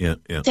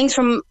 Yeah. Things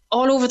from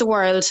all over the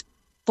world,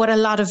 but a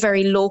lot of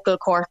very local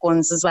Cork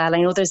ones as well. I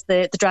know there's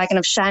the Dragon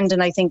of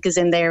Shandon, I think, is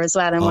in there as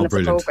well in one of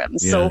the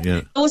programmes.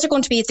 Those are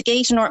going to be at the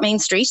Gate in North Main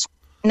Street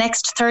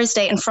next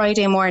Thursday and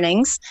Friday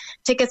mornings.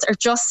 Tickets are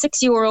just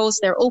 €6.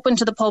 They're open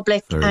to the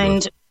public,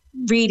 and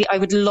really, I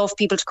would love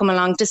people to come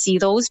along to see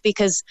those,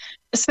 because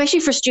especially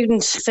for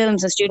student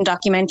films and student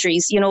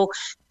documentaries, you know,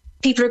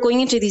 people are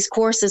going into these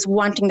courses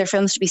wanting their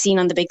films to be seen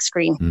on the big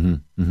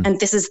screen. And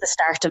this is the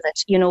start of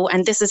it, you know,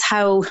 and this is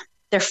how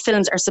their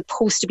films are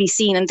supposed to be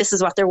seen, and this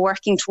is what they're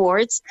working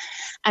towards.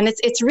 And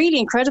it's really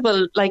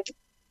incredible, like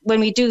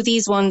when we do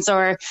these ones,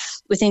 or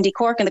with Indie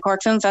Cork and the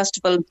Cork Film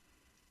Festival,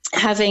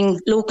 having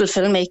local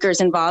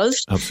filmmakers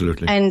involved.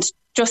 Absolutely. And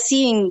just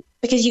seeing,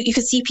 because you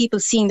could see people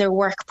seeing their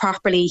work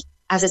properly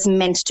as it's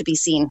meant to be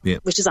seen,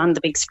 which is on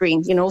the big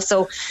screen, you know.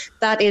 So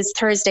that is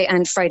Thursday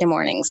and Friday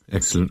mornings.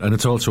 Excellent. And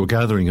it's also a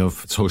gathering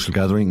of social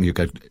gathering. You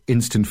get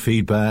instant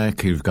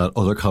feedback. You've got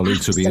other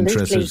colleagues who'll be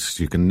interested.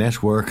 You can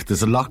network.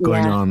 There's a lot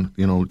going on,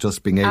 you know,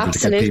 just being able to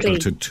get people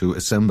to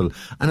assemble.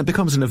 And it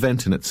becomes an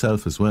event in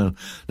itself as well.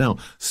 Now,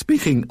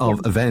 speaking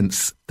of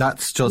events,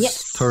 that's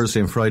just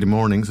Thursday and Friday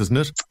mornings, isn't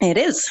it? It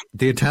is.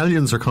 The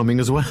Italians are coming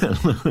as well.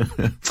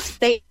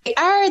 They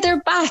are.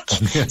 They're back.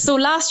 So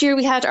last year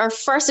we had our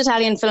first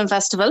Italian Film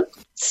Festival.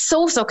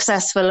 So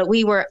successful.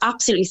 We were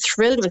absolutely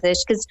thrilled with it,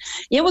 because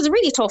it was a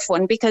really tough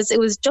one, because it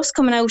was just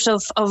coming out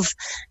of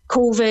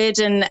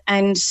COVID,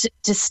 and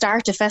to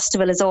start a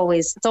festival is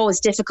always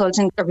difficult,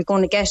 and are we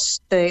going to get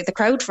the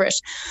crowd for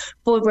it?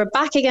 But we're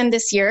back again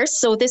this year.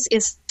 So this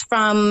is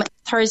from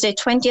Thursday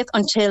 20th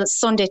until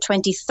Sunday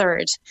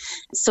 23rd.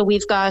 So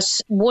we've got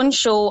one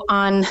show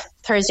on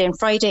Thursday and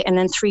Friday, and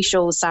then 3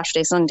 shows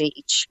Saturday, Sunday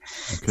each.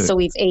 Okay. So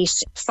we've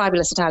 8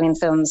 fabulous Italian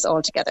films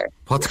altogether.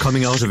 What's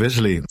coming out of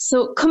Italy?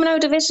 So coming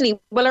out of Italy,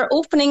 well, our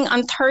opening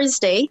on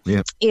Thursday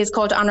is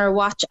called On Our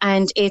Watch,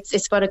 and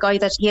it's about a guy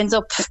that he ends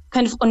up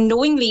kind of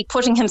unknowingly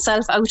putting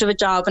himself out of a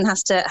job, and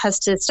has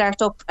to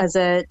start up as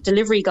a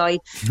delivery guy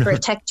for a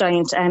tech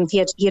giant. He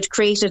had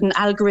created an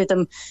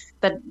algorithm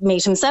that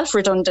made himself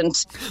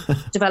redundant,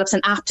 develops an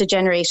app to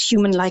generate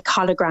human-like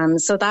holograms.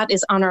 So that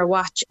is On Our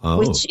Watch,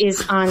 which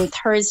is on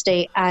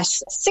Thursday at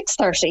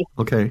 6:30.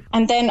 Okay.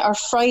 And then our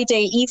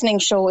Friday evening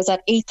show is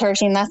at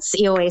 8:30, and that's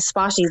EOA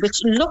Spotty,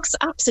 which looks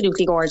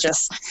absolutely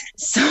gorgeous.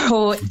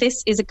 So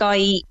this is a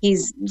guy,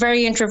 he's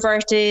very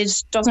introverted,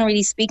 doesn't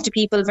really speak to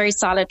people, very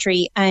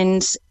solitary.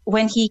 And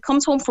when he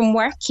comes home from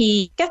work,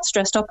 he gets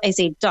dressed up as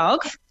a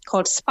dog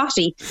called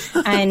Spotty,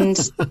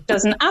 and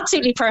does an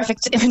absolutely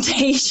perfect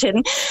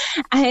imitation.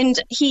 And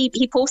he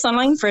posts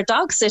online for a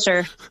dog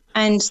sitter,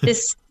 and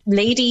this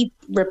lady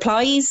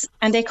replies,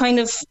 and they kind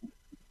of,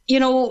 you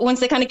know, once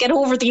they kind of get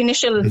over the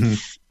initial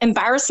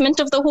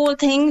embarrassment of the whole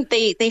thing,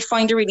 they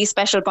find a really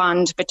special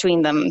bond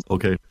between them.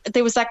 Okay.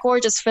 There was that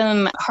gorgeous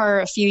film, Her,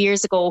 a few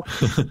years ago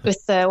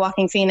with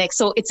Joaquin Phoenix.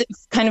 So it's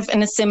kind of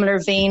in a similar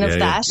vein of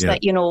that,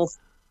 you know,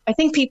 I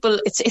think people,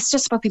 it's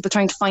just about people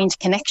trying to find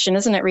connection,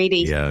 isn't it,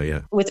 really?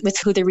 Yeah. With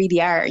who they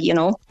really are, you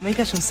know? A me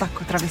piace un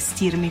sacco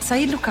travestirmi.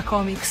 Sai, Luca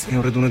Comics è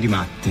un raduno di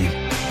matti.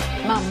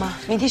 Mamma,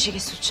 mi dici che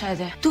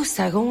succede? Tu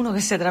stai con uno che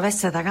si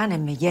traveste da cane e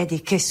mi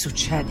chiedi che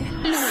succede.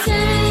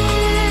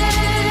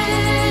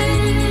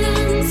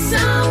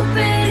 Senza un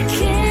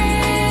perché.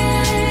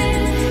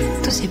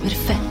 Tu sei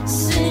perfetto.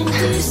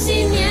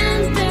 Sentirsi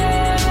niente.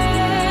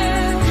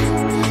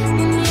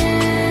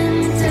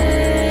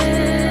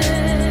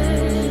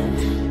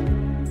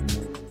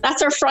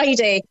 That's our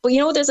Friday. But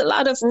there's a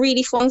lot of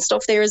really fun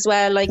stuff there as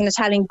well, like an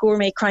Italian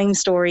gourmet crime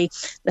story,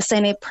 La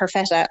Cena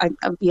Perfetta.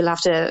 You'll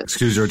have to...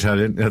 Excuse your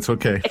Italian, that's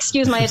okay.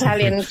 Excuse my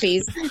Italian,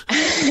 please.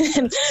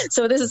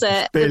 So this is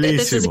a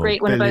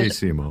great one.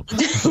 Bellissimo.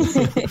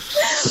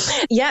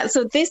 Yeah,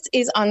 so this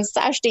is on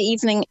Saturday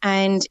evening,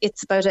 and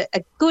it's about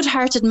a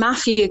good-hearted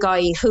mafia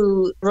guy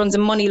who runs a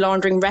money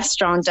laundering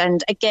restaurant.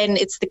 And again,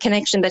 it's the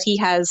connection that he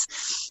has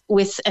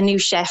with a new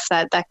chef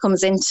that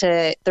comes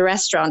into the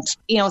restaurant.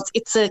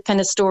 It's a kind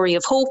of story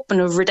of hope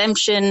and of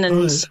redemption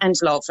and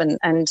love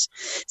and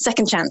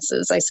second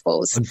chances, I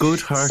suppose. A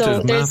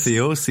good-hearted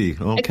mafiosi,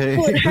 okay. A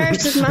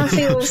good-hearted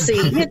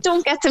mafiosi. You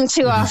don't get them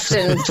too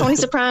often. Tony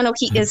Soprano,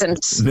 he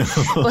isn't. No.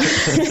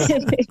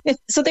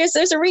 So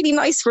there's a really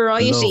nice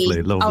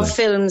variety lovely. of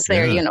films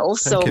there,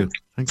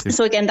 Thank you.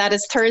 So again, that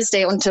is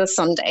Thursday until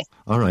Sunday.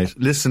 All right.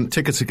 Listen,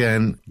 tickets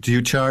again. Do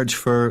you charge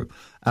for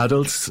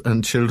adults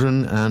and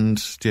children, and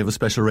do you have a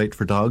special rate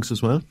for dogs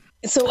as well?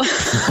 So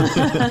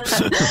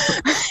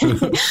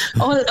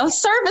all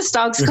service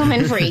dogs come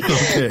in free.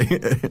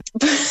 Okay.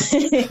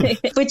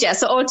 But yeah,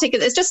 so all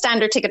tickets, it's just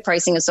standard ticket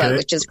pricing as well,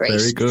 which is great.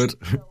 Very good.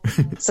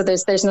 So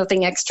there's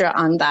nothing extra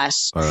on that.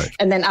 All right.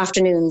 And then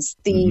afternoons,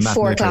 the Matinee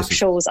 4 o'clock prices.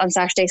 shows on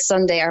Saturday,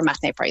 Sunday are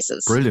matinee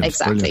prices. Brilliant.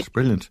 Exactly.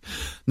 Brilliant.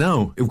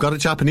 Now, we've got a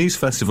Japanese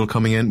festival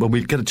coming in, but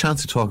we'll get a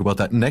chance to talk about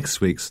that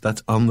next week. So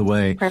that's on the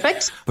way.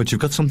 Perfect. But you've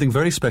got something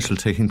very special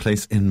taking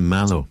place in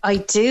Mallow. I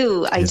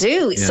do. Yeah.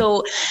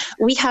 So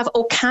we have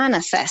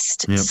Okana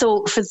Fest. Yeah.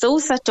 So for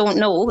those that don't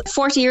know,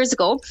 40 years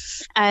ago,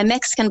 a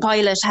Mexican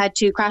pilot had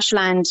to crash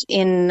land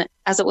in,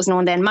 as it was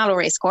known then, Mallow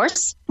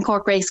Racecourse,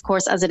 Cork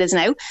Racecourse as it is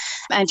now.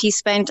 And he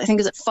spent, I think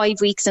it was 5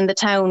 weeks in the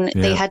town.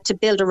 Yeah. They had to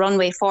build a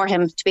runway for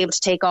him to be able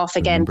to take off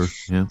again.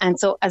 Yeah. And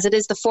so as it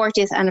is the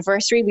 40th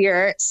anniversary, we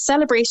are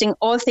celebrating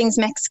all things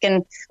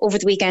Mexican over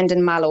the weekend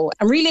in Mallow.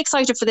 I'm really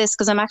excited for this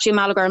because I'm actually a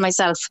Mallow girl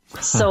myself.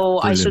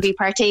 So I shall be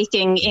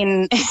partaking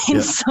in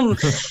some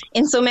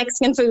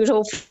Mexican food,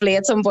 hopefully,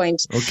 at some point.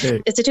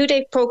 Okay. It's a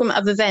 2-day program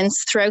of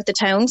events throughout the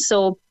town.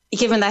 So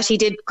given that he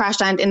did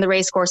crash land in the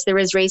racecourse, there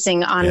is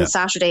racing on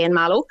Saturday in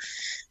Mallow.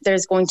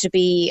 There's going to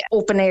be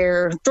open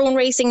air drone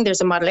racing.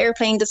 There's a model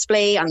airplane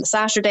display on the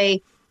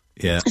Saturday.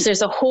 Yeah. So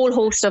there's a whole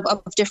host of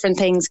different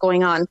things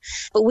going on.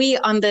 But we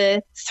on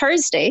the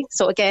Thursday,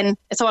 so again,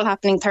 it's all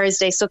happening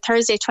Thursday. So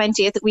Thursday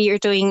 20th, we are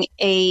doing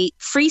a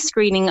free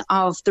screening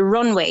of The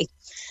Runway.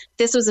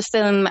 This was a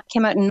film that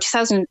came out in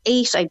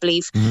 2008, I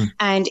believe,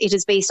 and it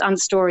is based on the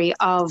story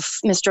of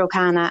Mr.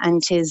 Okana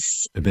and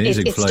his...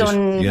 Amazing it's flight.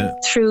 done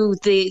through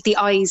the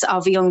eyes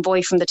of a young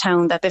boy from the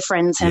town that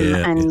befriends him.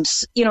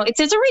 It's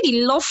a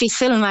really lovely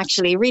film,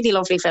 actually, really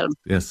lovely film.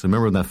 Yes, I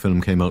remember when that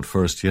film came out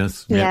first,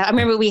 yes. Yeah, I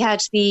remember we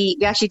actually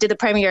did the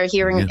premiere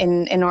here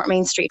in North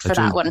Main Street for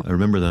that one. I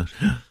remember that.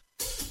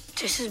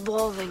 This is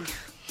boring.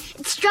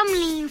 It's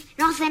Drumline.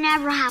 Nothing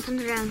ever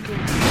happens around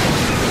here.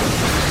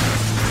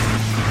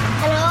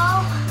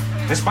 Hello?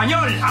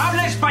 Español!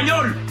 Habla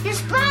español! In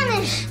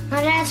Spanish.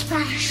 My dad's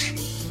Spanish.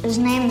 His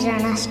name's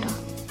Ernesto.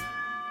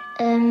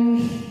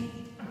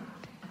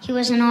 He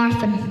was an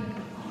orphan.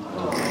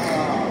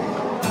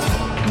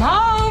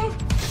 Mom!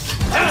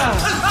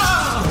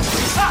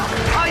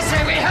 I say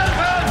we help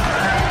her!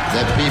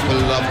 The people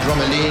of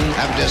Drumline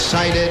have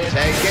decided to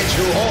get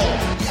you home.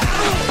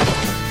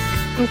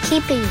 I'm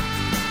keeping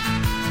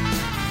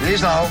you.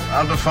 These now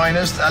are the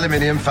finest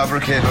aluminium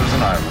fabricators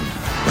in Ireland.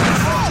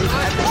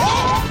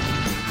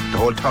 The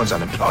whole town's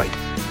unemployed.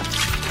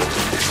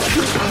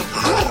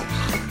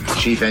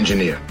 Chief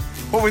engineer.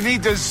 What we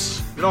need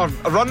is, a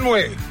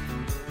runway.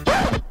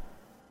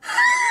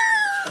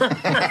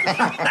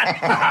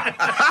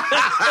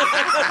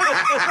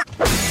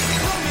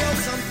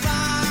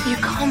 You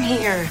come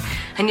here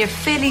and you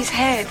fill his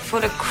head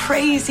full of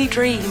crazy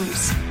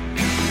dreams.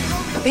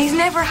 But he's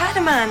never had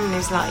a man in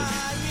his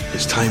life.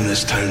 It's time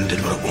this town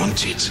did what it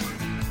wanted,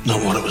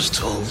 not what it was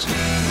told.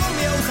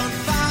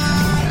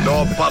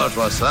 No bother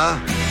to us, huh?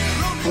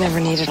 I never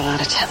needed a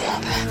lot of telling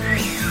up.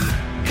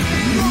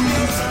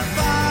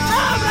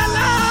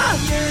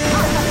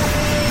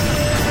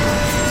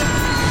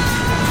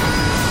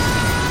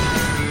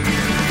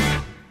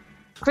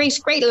 Great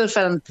little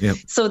film. Yep.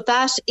 So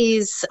that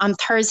is on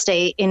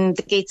Thursday in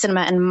the Gate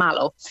Cinema in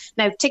Mallow.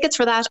 Now, tickets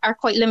for that are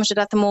quite limited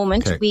at the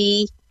moment. Okay.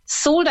 We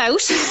sold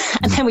out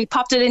and then we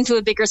popped it into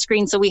a bigger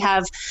screen. So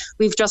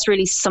we've just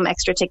released some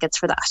extra tickets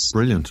for that.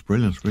 Brilliant.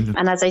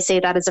 And as I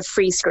say, that is a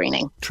free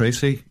screening.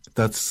 Tracy,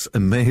 that's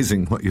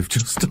amazing what you've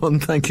just done.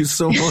 Thank you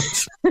so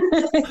much.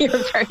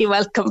 You're very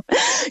welcome.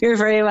 You're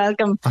very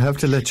welcome. I have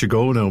to let you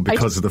go now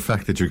because of the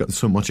fact that you've got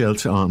so much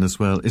else on as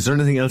well. Is there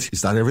anything else?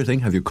 Is that everything?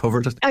 Have you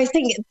covered it? I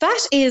think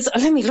that is.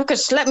 Let me look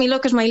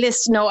at my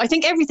list. No, I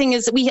think everything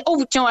is.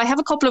 I have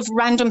a couple of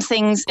random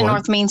things in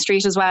North Main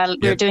Street as well.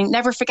 We're doing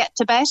Never Forget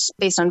Tibet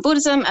based on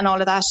Buddhism and all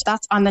of that.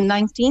 That's on the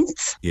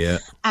 19th. Yeah.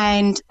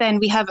 And then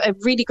we have a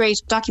really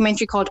great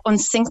documentary called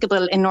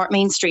Unsinkable in North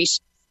Main Street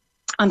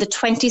on the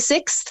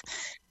 26th.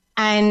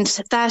 And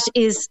that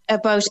is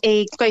about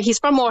he's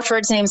from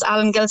Waterford, his name's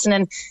Alan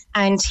Gilson,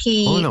 and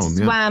he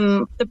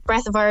swam the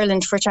Breath of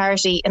Ireland for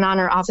charity in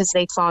honour of his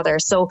late father.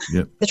 So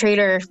the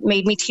trailer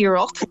made me tear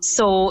up.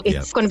 So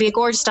it's going to be a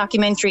gorgeous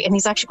documentary, and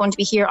he's actually going to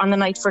be here on the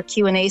night for a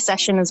Q&A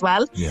session as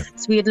well.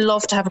 So we'd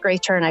love to have a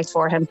great turnout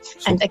for him.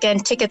 And again,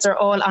 tickets are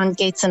all on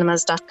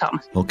gatecinemas.com.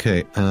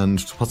 Okay, and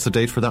what's the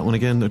date for that one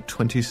again? The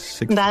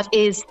 26th? That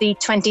is the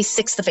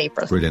 26th of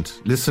April.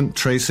 Brilliant. Listen,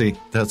 Tracy,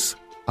 that's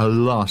a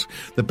lot.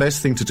 The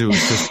best thing to do is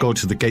just go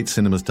to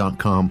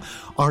thegatecinemas.com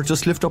or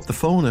just lift up the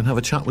phone and have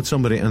a chat with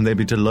somebody, and they'd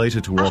be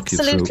delighted to walk you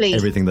through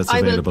everything that's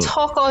available. I will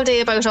talk all day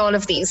about all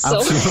of these. So.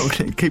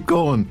 Absolutely. Keep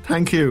going.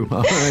 Thank you.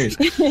 All right.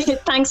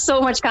 Thanks so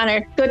much,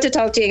 Conor. Good to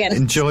talk to you again.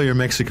 Enjoy your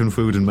Mexican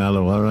food in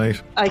Mallow, all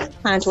right? I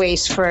can't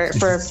wait for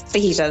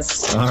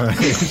fajitas. All right.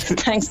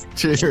 Thanks.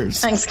 Cheers.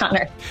 Thanks,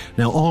 Conor.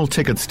 Now, all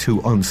tickets to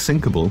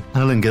Unsinkable,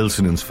 Alan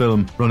Gilson's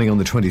film, running on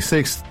the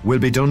 26th, will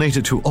be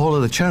donated to all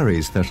of the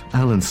charities that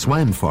Alan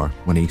swam for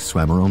when he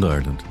swam around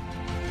Ireland.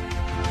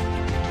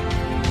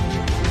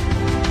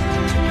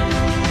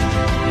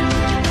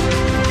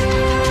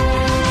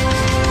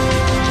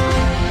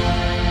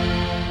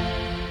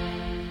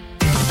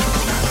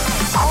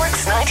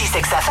 Cork's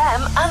 96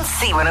 FM and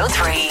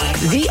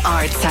C103. The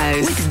Arts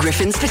House with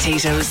Griffin's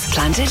Potatoes.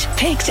 Planted,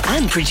 picked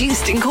and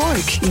produced in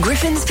Cork.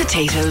 Griffin's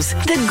Potatoes,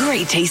 the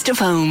great taste of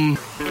home.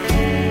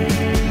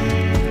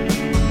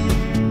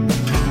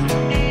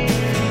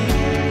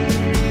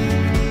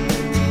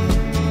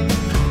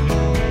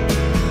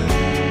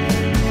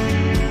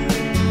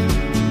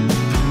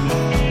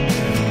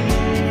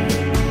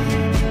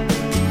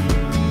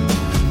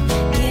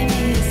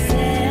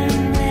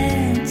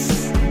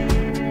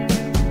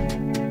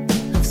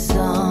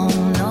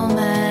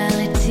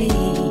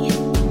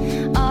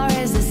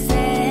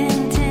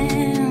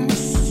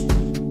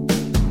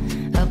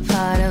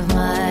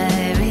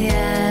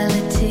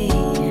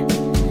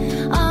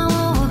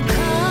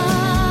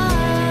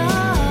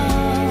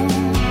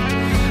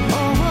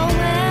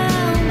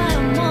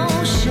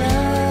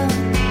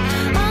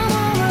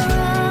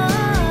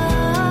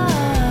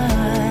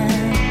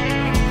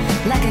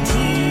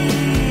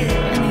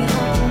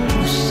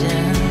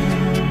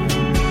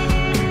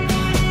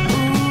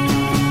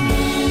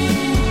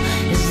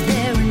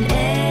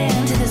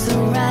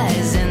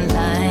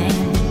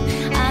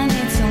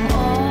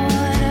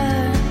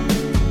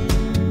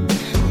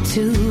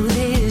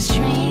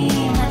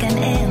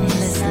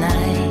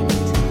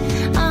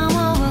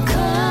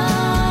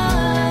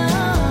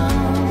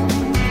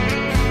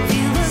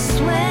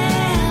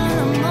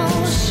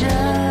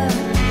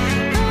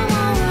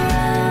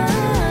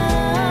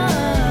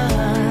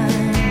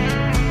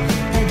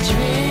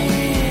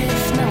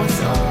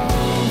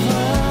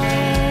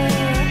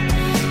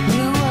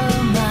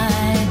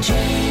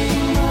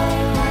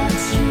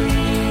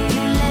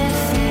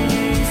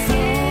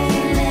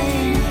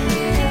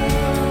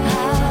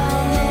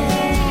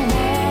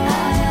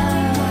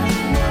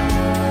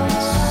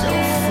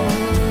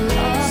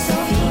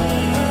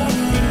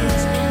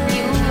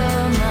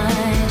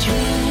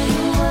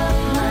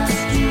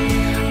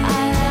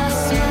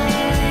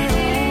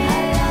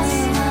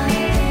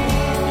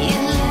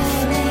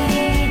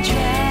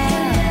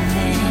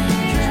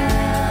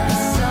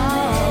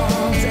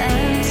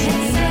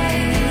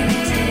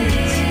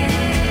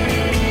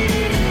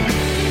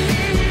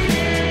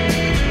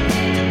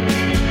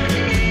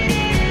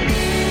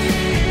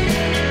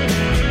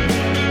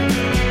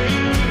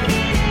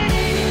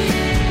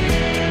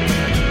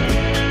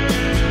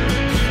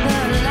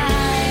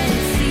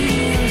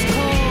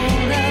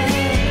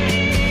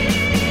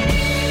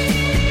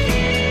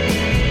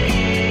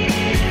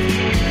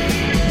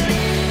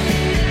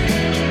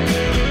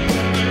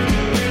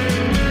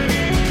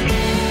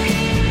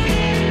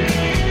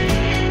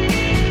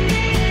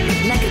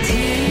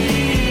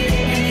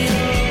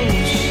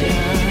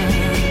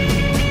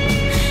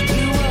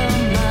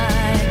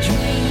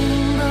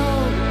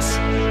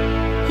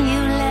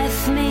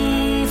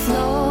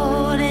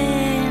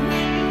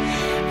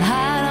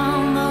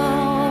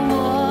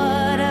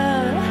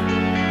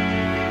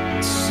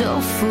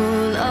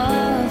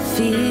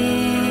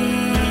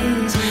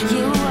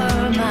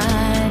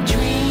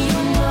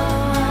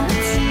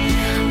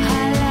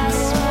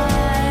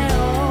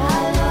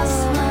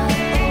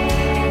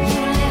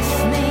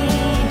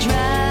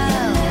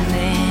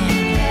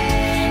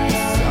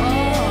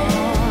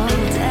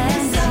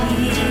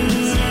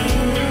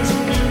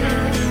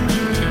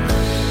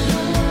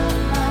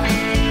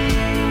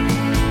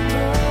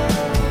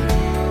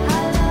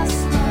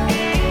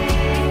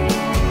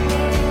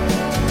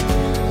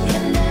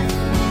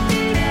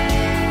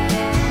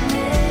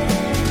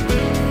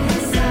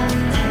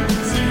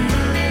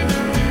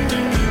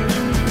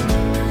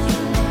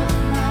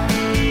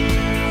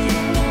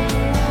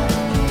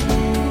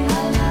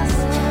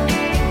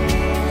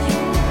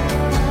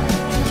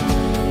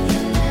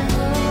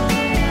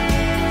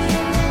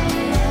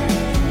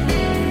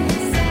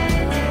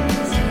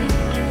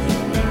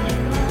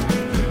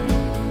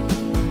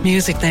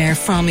 Music there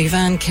from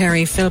Yvonne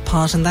Carey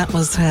Philpott, and that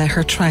was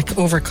her track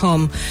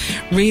Overcome.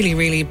 Really,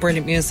 really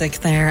brilliant music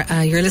there.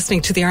 You're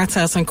listening to the Arts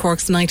House on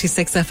Cork's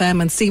 96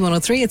 FM and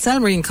C103. It's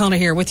Elmarie and Conor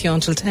here with you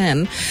until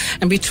 10.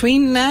 And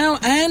between now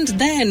and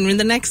then, in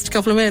the next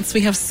couple of minutes,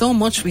 we have so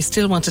much we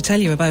still want to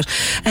tell you about.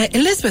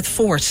 Elizabeth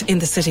Fort in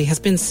the city has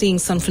been seeing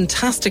some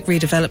fantastic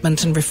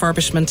redevelopment and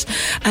refurbishment,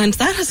 and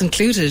that has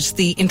included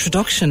the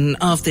introduction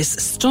of this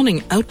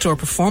stunning outdoor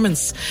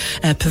performance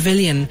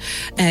pavilion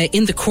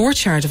in the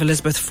courtyard of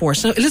Elizabeth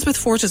Fort. Now, Elizabeth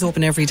Fort is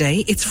open every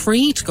day. It's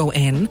free to go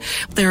in.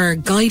 There are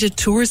guided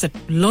tours at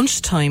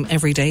lunchtime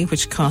every day,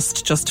 which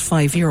cost just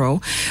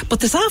 €5.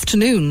 But this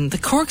afternoon, the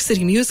Cork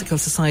City Musical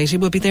Society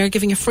will be there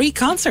giving a free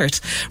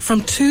concert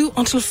from 2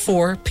 until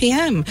 4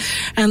 p.m.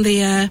 And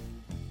they're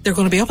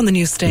going to be up on the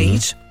new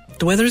stage. Mm-hmm.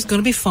 The weather is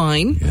going to be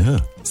fine. Yeah.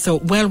 So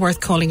well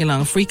worth calling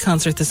along. Free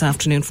concert this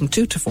afternoon from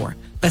 2 to 4.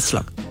 Best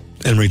luck.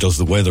 Elmarie does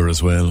the weather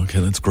as well.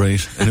 Okay, that's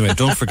great. Anyway,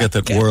 don't forget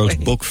that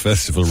World Book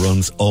Festival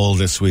runs all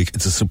this week.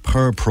 It's a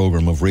superb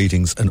programme of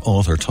readings and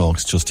author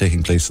talks just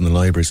taking place in the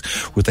libraries,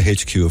 with the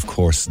HQ, of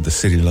course, the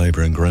City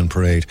Library and Grand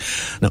Parade.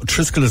 Now,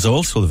 Triskel is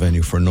also the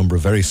venue for a number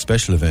of very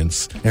special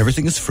events.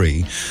 Everything is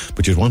free,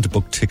 but you'd want to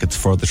book tickets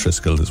for the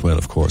Triskel as well,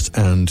 of course,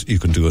 and you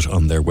can do it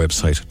on their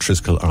website,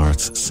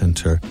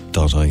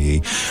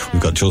 triskelartscentre.ie.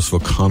 We've got Joseph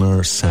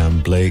O'Connor,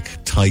 Sam Blake,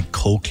 Tyke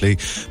Coakley,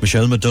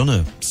 Michelle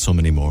Madonna, so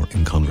many more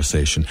in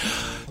conversation.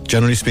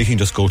 Generally speaking,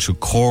 just go to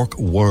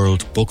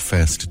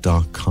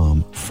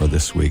corkworldbookfest.com for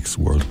this week's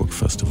World Book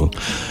Festival.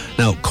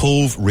 Now,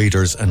 Cove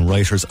Readers and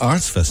Writers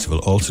Arts Festival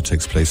also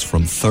takes place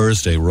from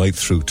Thursday right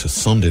through to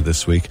Sunday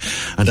this week.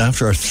 And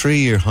after a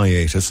 3-year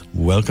hiatus,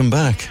 welcome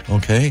back,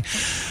 okay?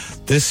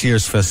 This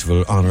year's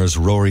festival honours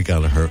Rory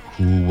Gallagher,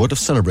 who would have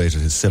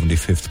celebrated his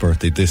 75th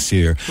birthday this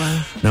year.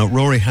 Wow. Now,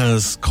 Rory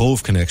has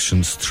Cove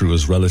connections through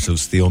his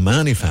relatives, the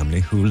O'Mahony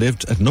family, who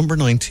lived at number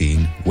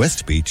 19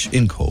 West Beach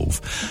in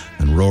Cove.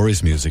 And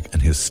Rory's music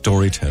and his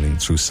storytelling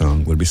through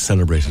song will be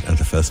celebrated at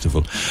the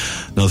festival.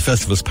 Now, the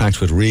festival is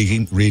packed with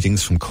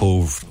readings from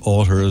Cove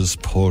authors,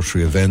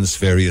 poetry events,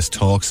 various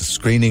talks, a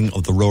screening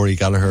of the Rory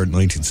Gallagher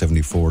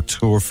 1974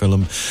 tour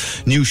film,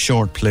 new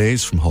short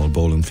plays from Hall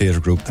Boland Theatre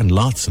Group, and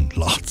lots and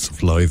lots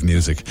of live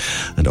music.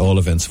 And all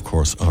events, of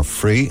course, are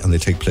free, and they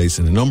take place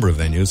in a number of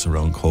venues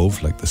around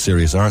Cove, like the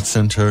Serious Arts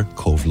Centre,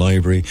 Cove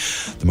Library,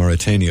 the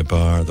Mauritania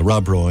Bar, the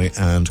Rob Roy,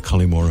 and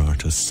Collymore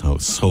Artists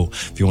House. So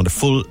if you want a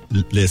full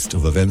list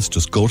of events,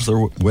 just go to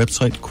their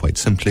website, quite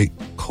simply,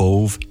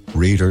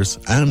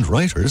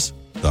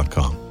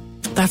 covereadersandwriters.com.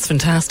 That's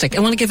fantastic. I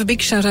want to give a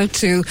big shout out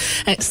to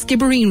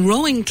Skibbereen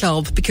Rowing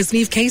Club, because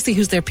Niamh Casey,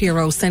 who's their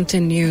PRO, sent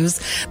in news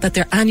that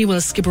their annual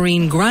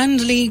Skibbereen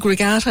Grand League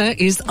Regatta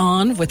is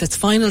on, with its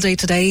final day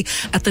today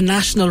at the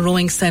National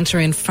Rowing Centre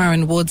in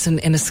Farran Woods in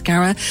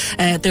Ascara.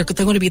 They're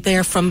going to be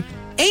there from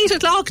 8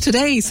 o'clock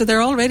today, so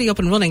they're already up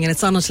and running, and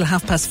it's on until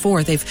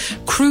 4:30. They've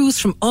crews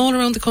from all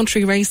around the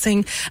country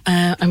racing.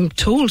 I'm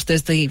told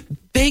there's the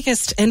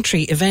biggest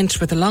entry event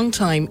with a long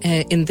time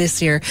in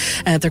this year.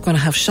 They're going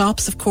to have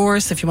shops, of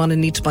course, if you want to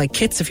need to buy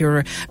kits, if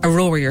you're a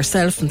rower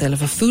yourself, and they'll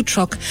have a food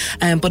truck.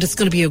 But it's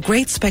going to be a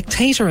great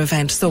spectator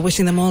event, so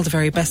wishing them all the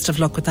very best of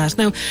luck with that.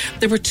 Now,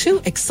 there were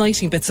 2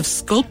 exciting bits of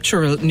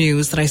sculptural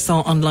news that I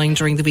saw online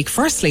during the week.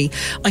 Firstly,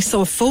 I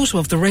saw a photo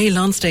of the Ray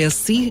Lonsdale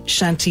sea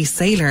shanty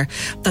sailor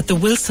that the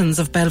Wilsons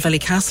of Belvelly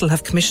Castle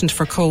have commissioned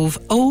for Cove.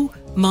 Oh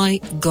my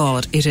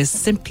God, it is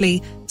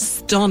simply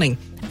stunning.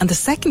 And the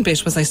second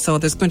bit was I saw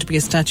there's going to be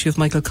a statue of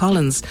Michael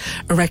Collins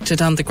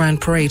erected on the Grand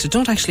Parade. I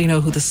don't actually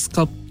know who the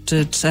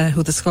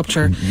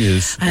sculpture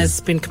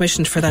has been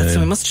commissioned for that, so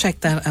we must check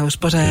that out.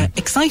 But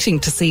exciting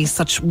to see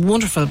such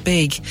wonderful,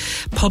 big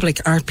public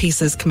art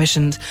pieces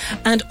commissioned.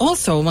 And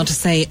also I want to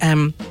say,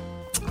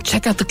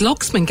 check out the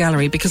Glucksman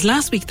Gallery, because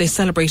last week they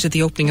celebrated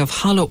the opening of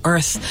Hollow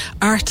Earth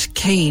Art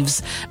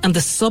Caves and the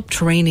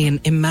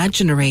Subterranean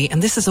Imaginary,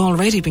 and this has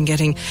already been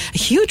getting a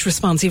huge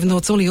response, even though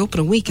it's only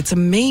open a week. It's a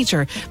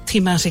major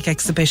thematic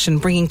exhibition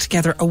bringing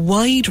together a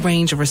wide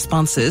range of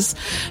responses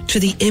to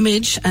the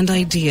image and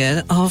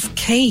idea of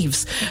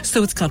caves.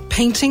 So it's got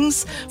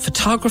paintings,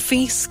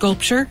 photography,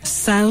 sculpture,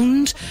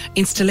 sound,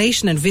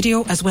 installation and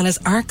video, as well as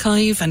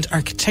archive and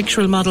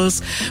architectural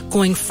models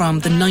going from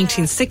the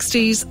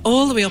 1960s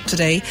all the way up to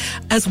today,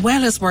 as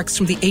well as works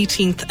from the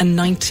 18th and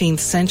 19th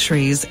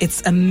centuries.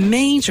 It's a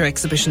major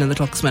exhibition in the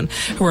Glucksman,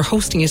 who are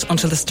hosting it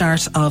until the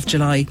start of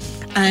July.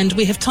 And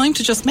we have time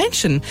to just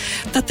mention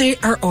that there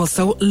are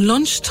also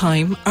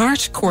lunchtime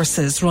art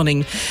courses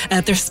running.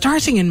 They're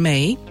starting in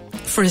May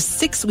for a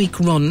 6-week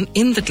run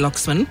in the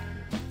Glucksman.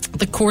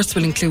 The course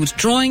will include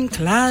drawing,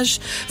 collage,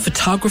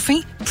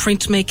 photography,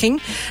 printmaking,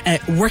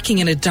 working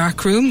in a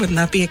dark room, wouldn't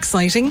that be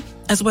exciting?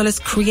 As well as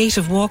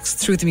creative walks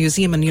through the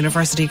museum and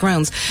university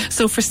grounds.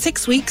 So for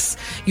 6 weeks,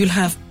 you'll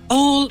have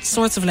all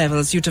sorts of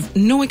levels. You'd have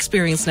no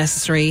experience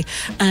necessary,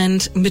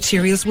 and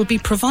materials will be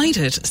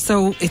provided.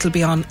 So it'll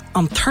be on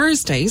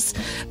Thursdays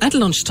at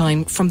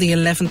lunchtime from the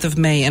 11th of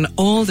May, and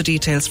all the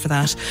details for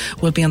that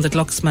will be on the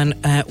Glucksman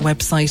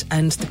website,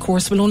 and the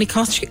course will only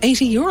cost you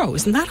 €80.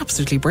 Isn't that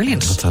absolutely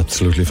brilliant? That's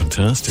absolutely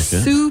fantastic.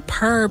 Yeah.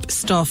 Superb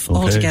stuff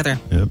altogether.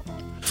 Yep.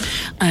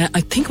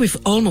 I think we've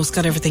almost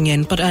got everything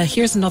in, but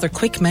here's another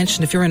quick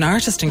mention. If you're an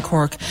artist in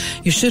Cork,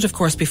 you should of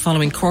course be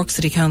following Cork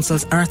City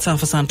Council's Arts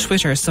Office on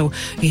Twitter, so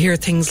you hear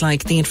things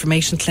like the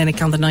information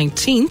clinic on the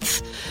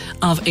 19th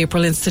of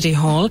April in City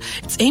Hall.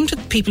 It's aimed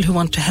at people who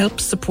want to help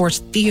support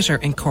theatre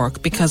in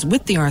Cork, because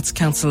with the Arts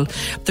Council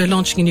they're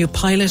launching a new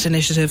pilot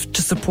initiative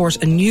to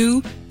support a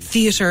new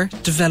Theatre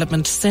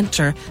Development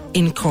Centre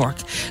in Cork.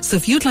 So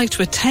if you'd like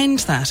to attend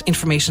that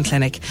information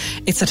clinic,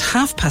 it's at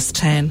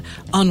 10:30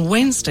 on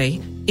Wednesday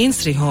in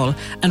City Hall,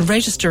 and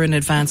register in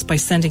advance by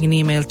sending an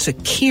email to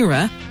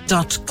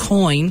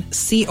Ciara.Coyne,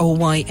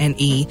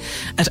 COYNE,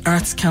 at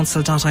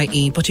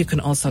artscouncil.ie. But you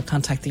can also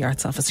contact the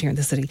Arts Office here in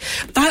the city.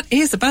 That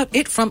is about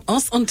it from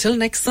us until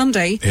next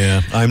Sunday.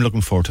 Yeah, I'm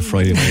looking forward to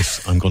Friday night.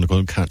 I'm going to go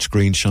and catch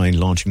Green Shine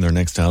launching their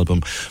next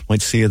album.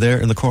 Might see you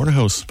there in the Corner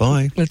House.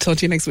 Bye. We'll talk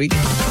to you next week.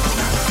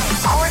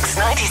 Cork's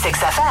 96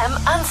 FM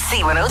and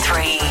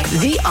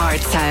C103. The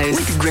Arts House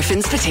with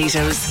Griffin's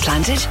Potatoes.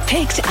 Planted,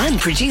 picked and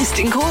produced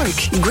in Cork.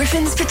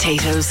 Griffin's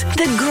Potatoes,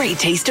 the great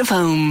taste of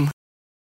home.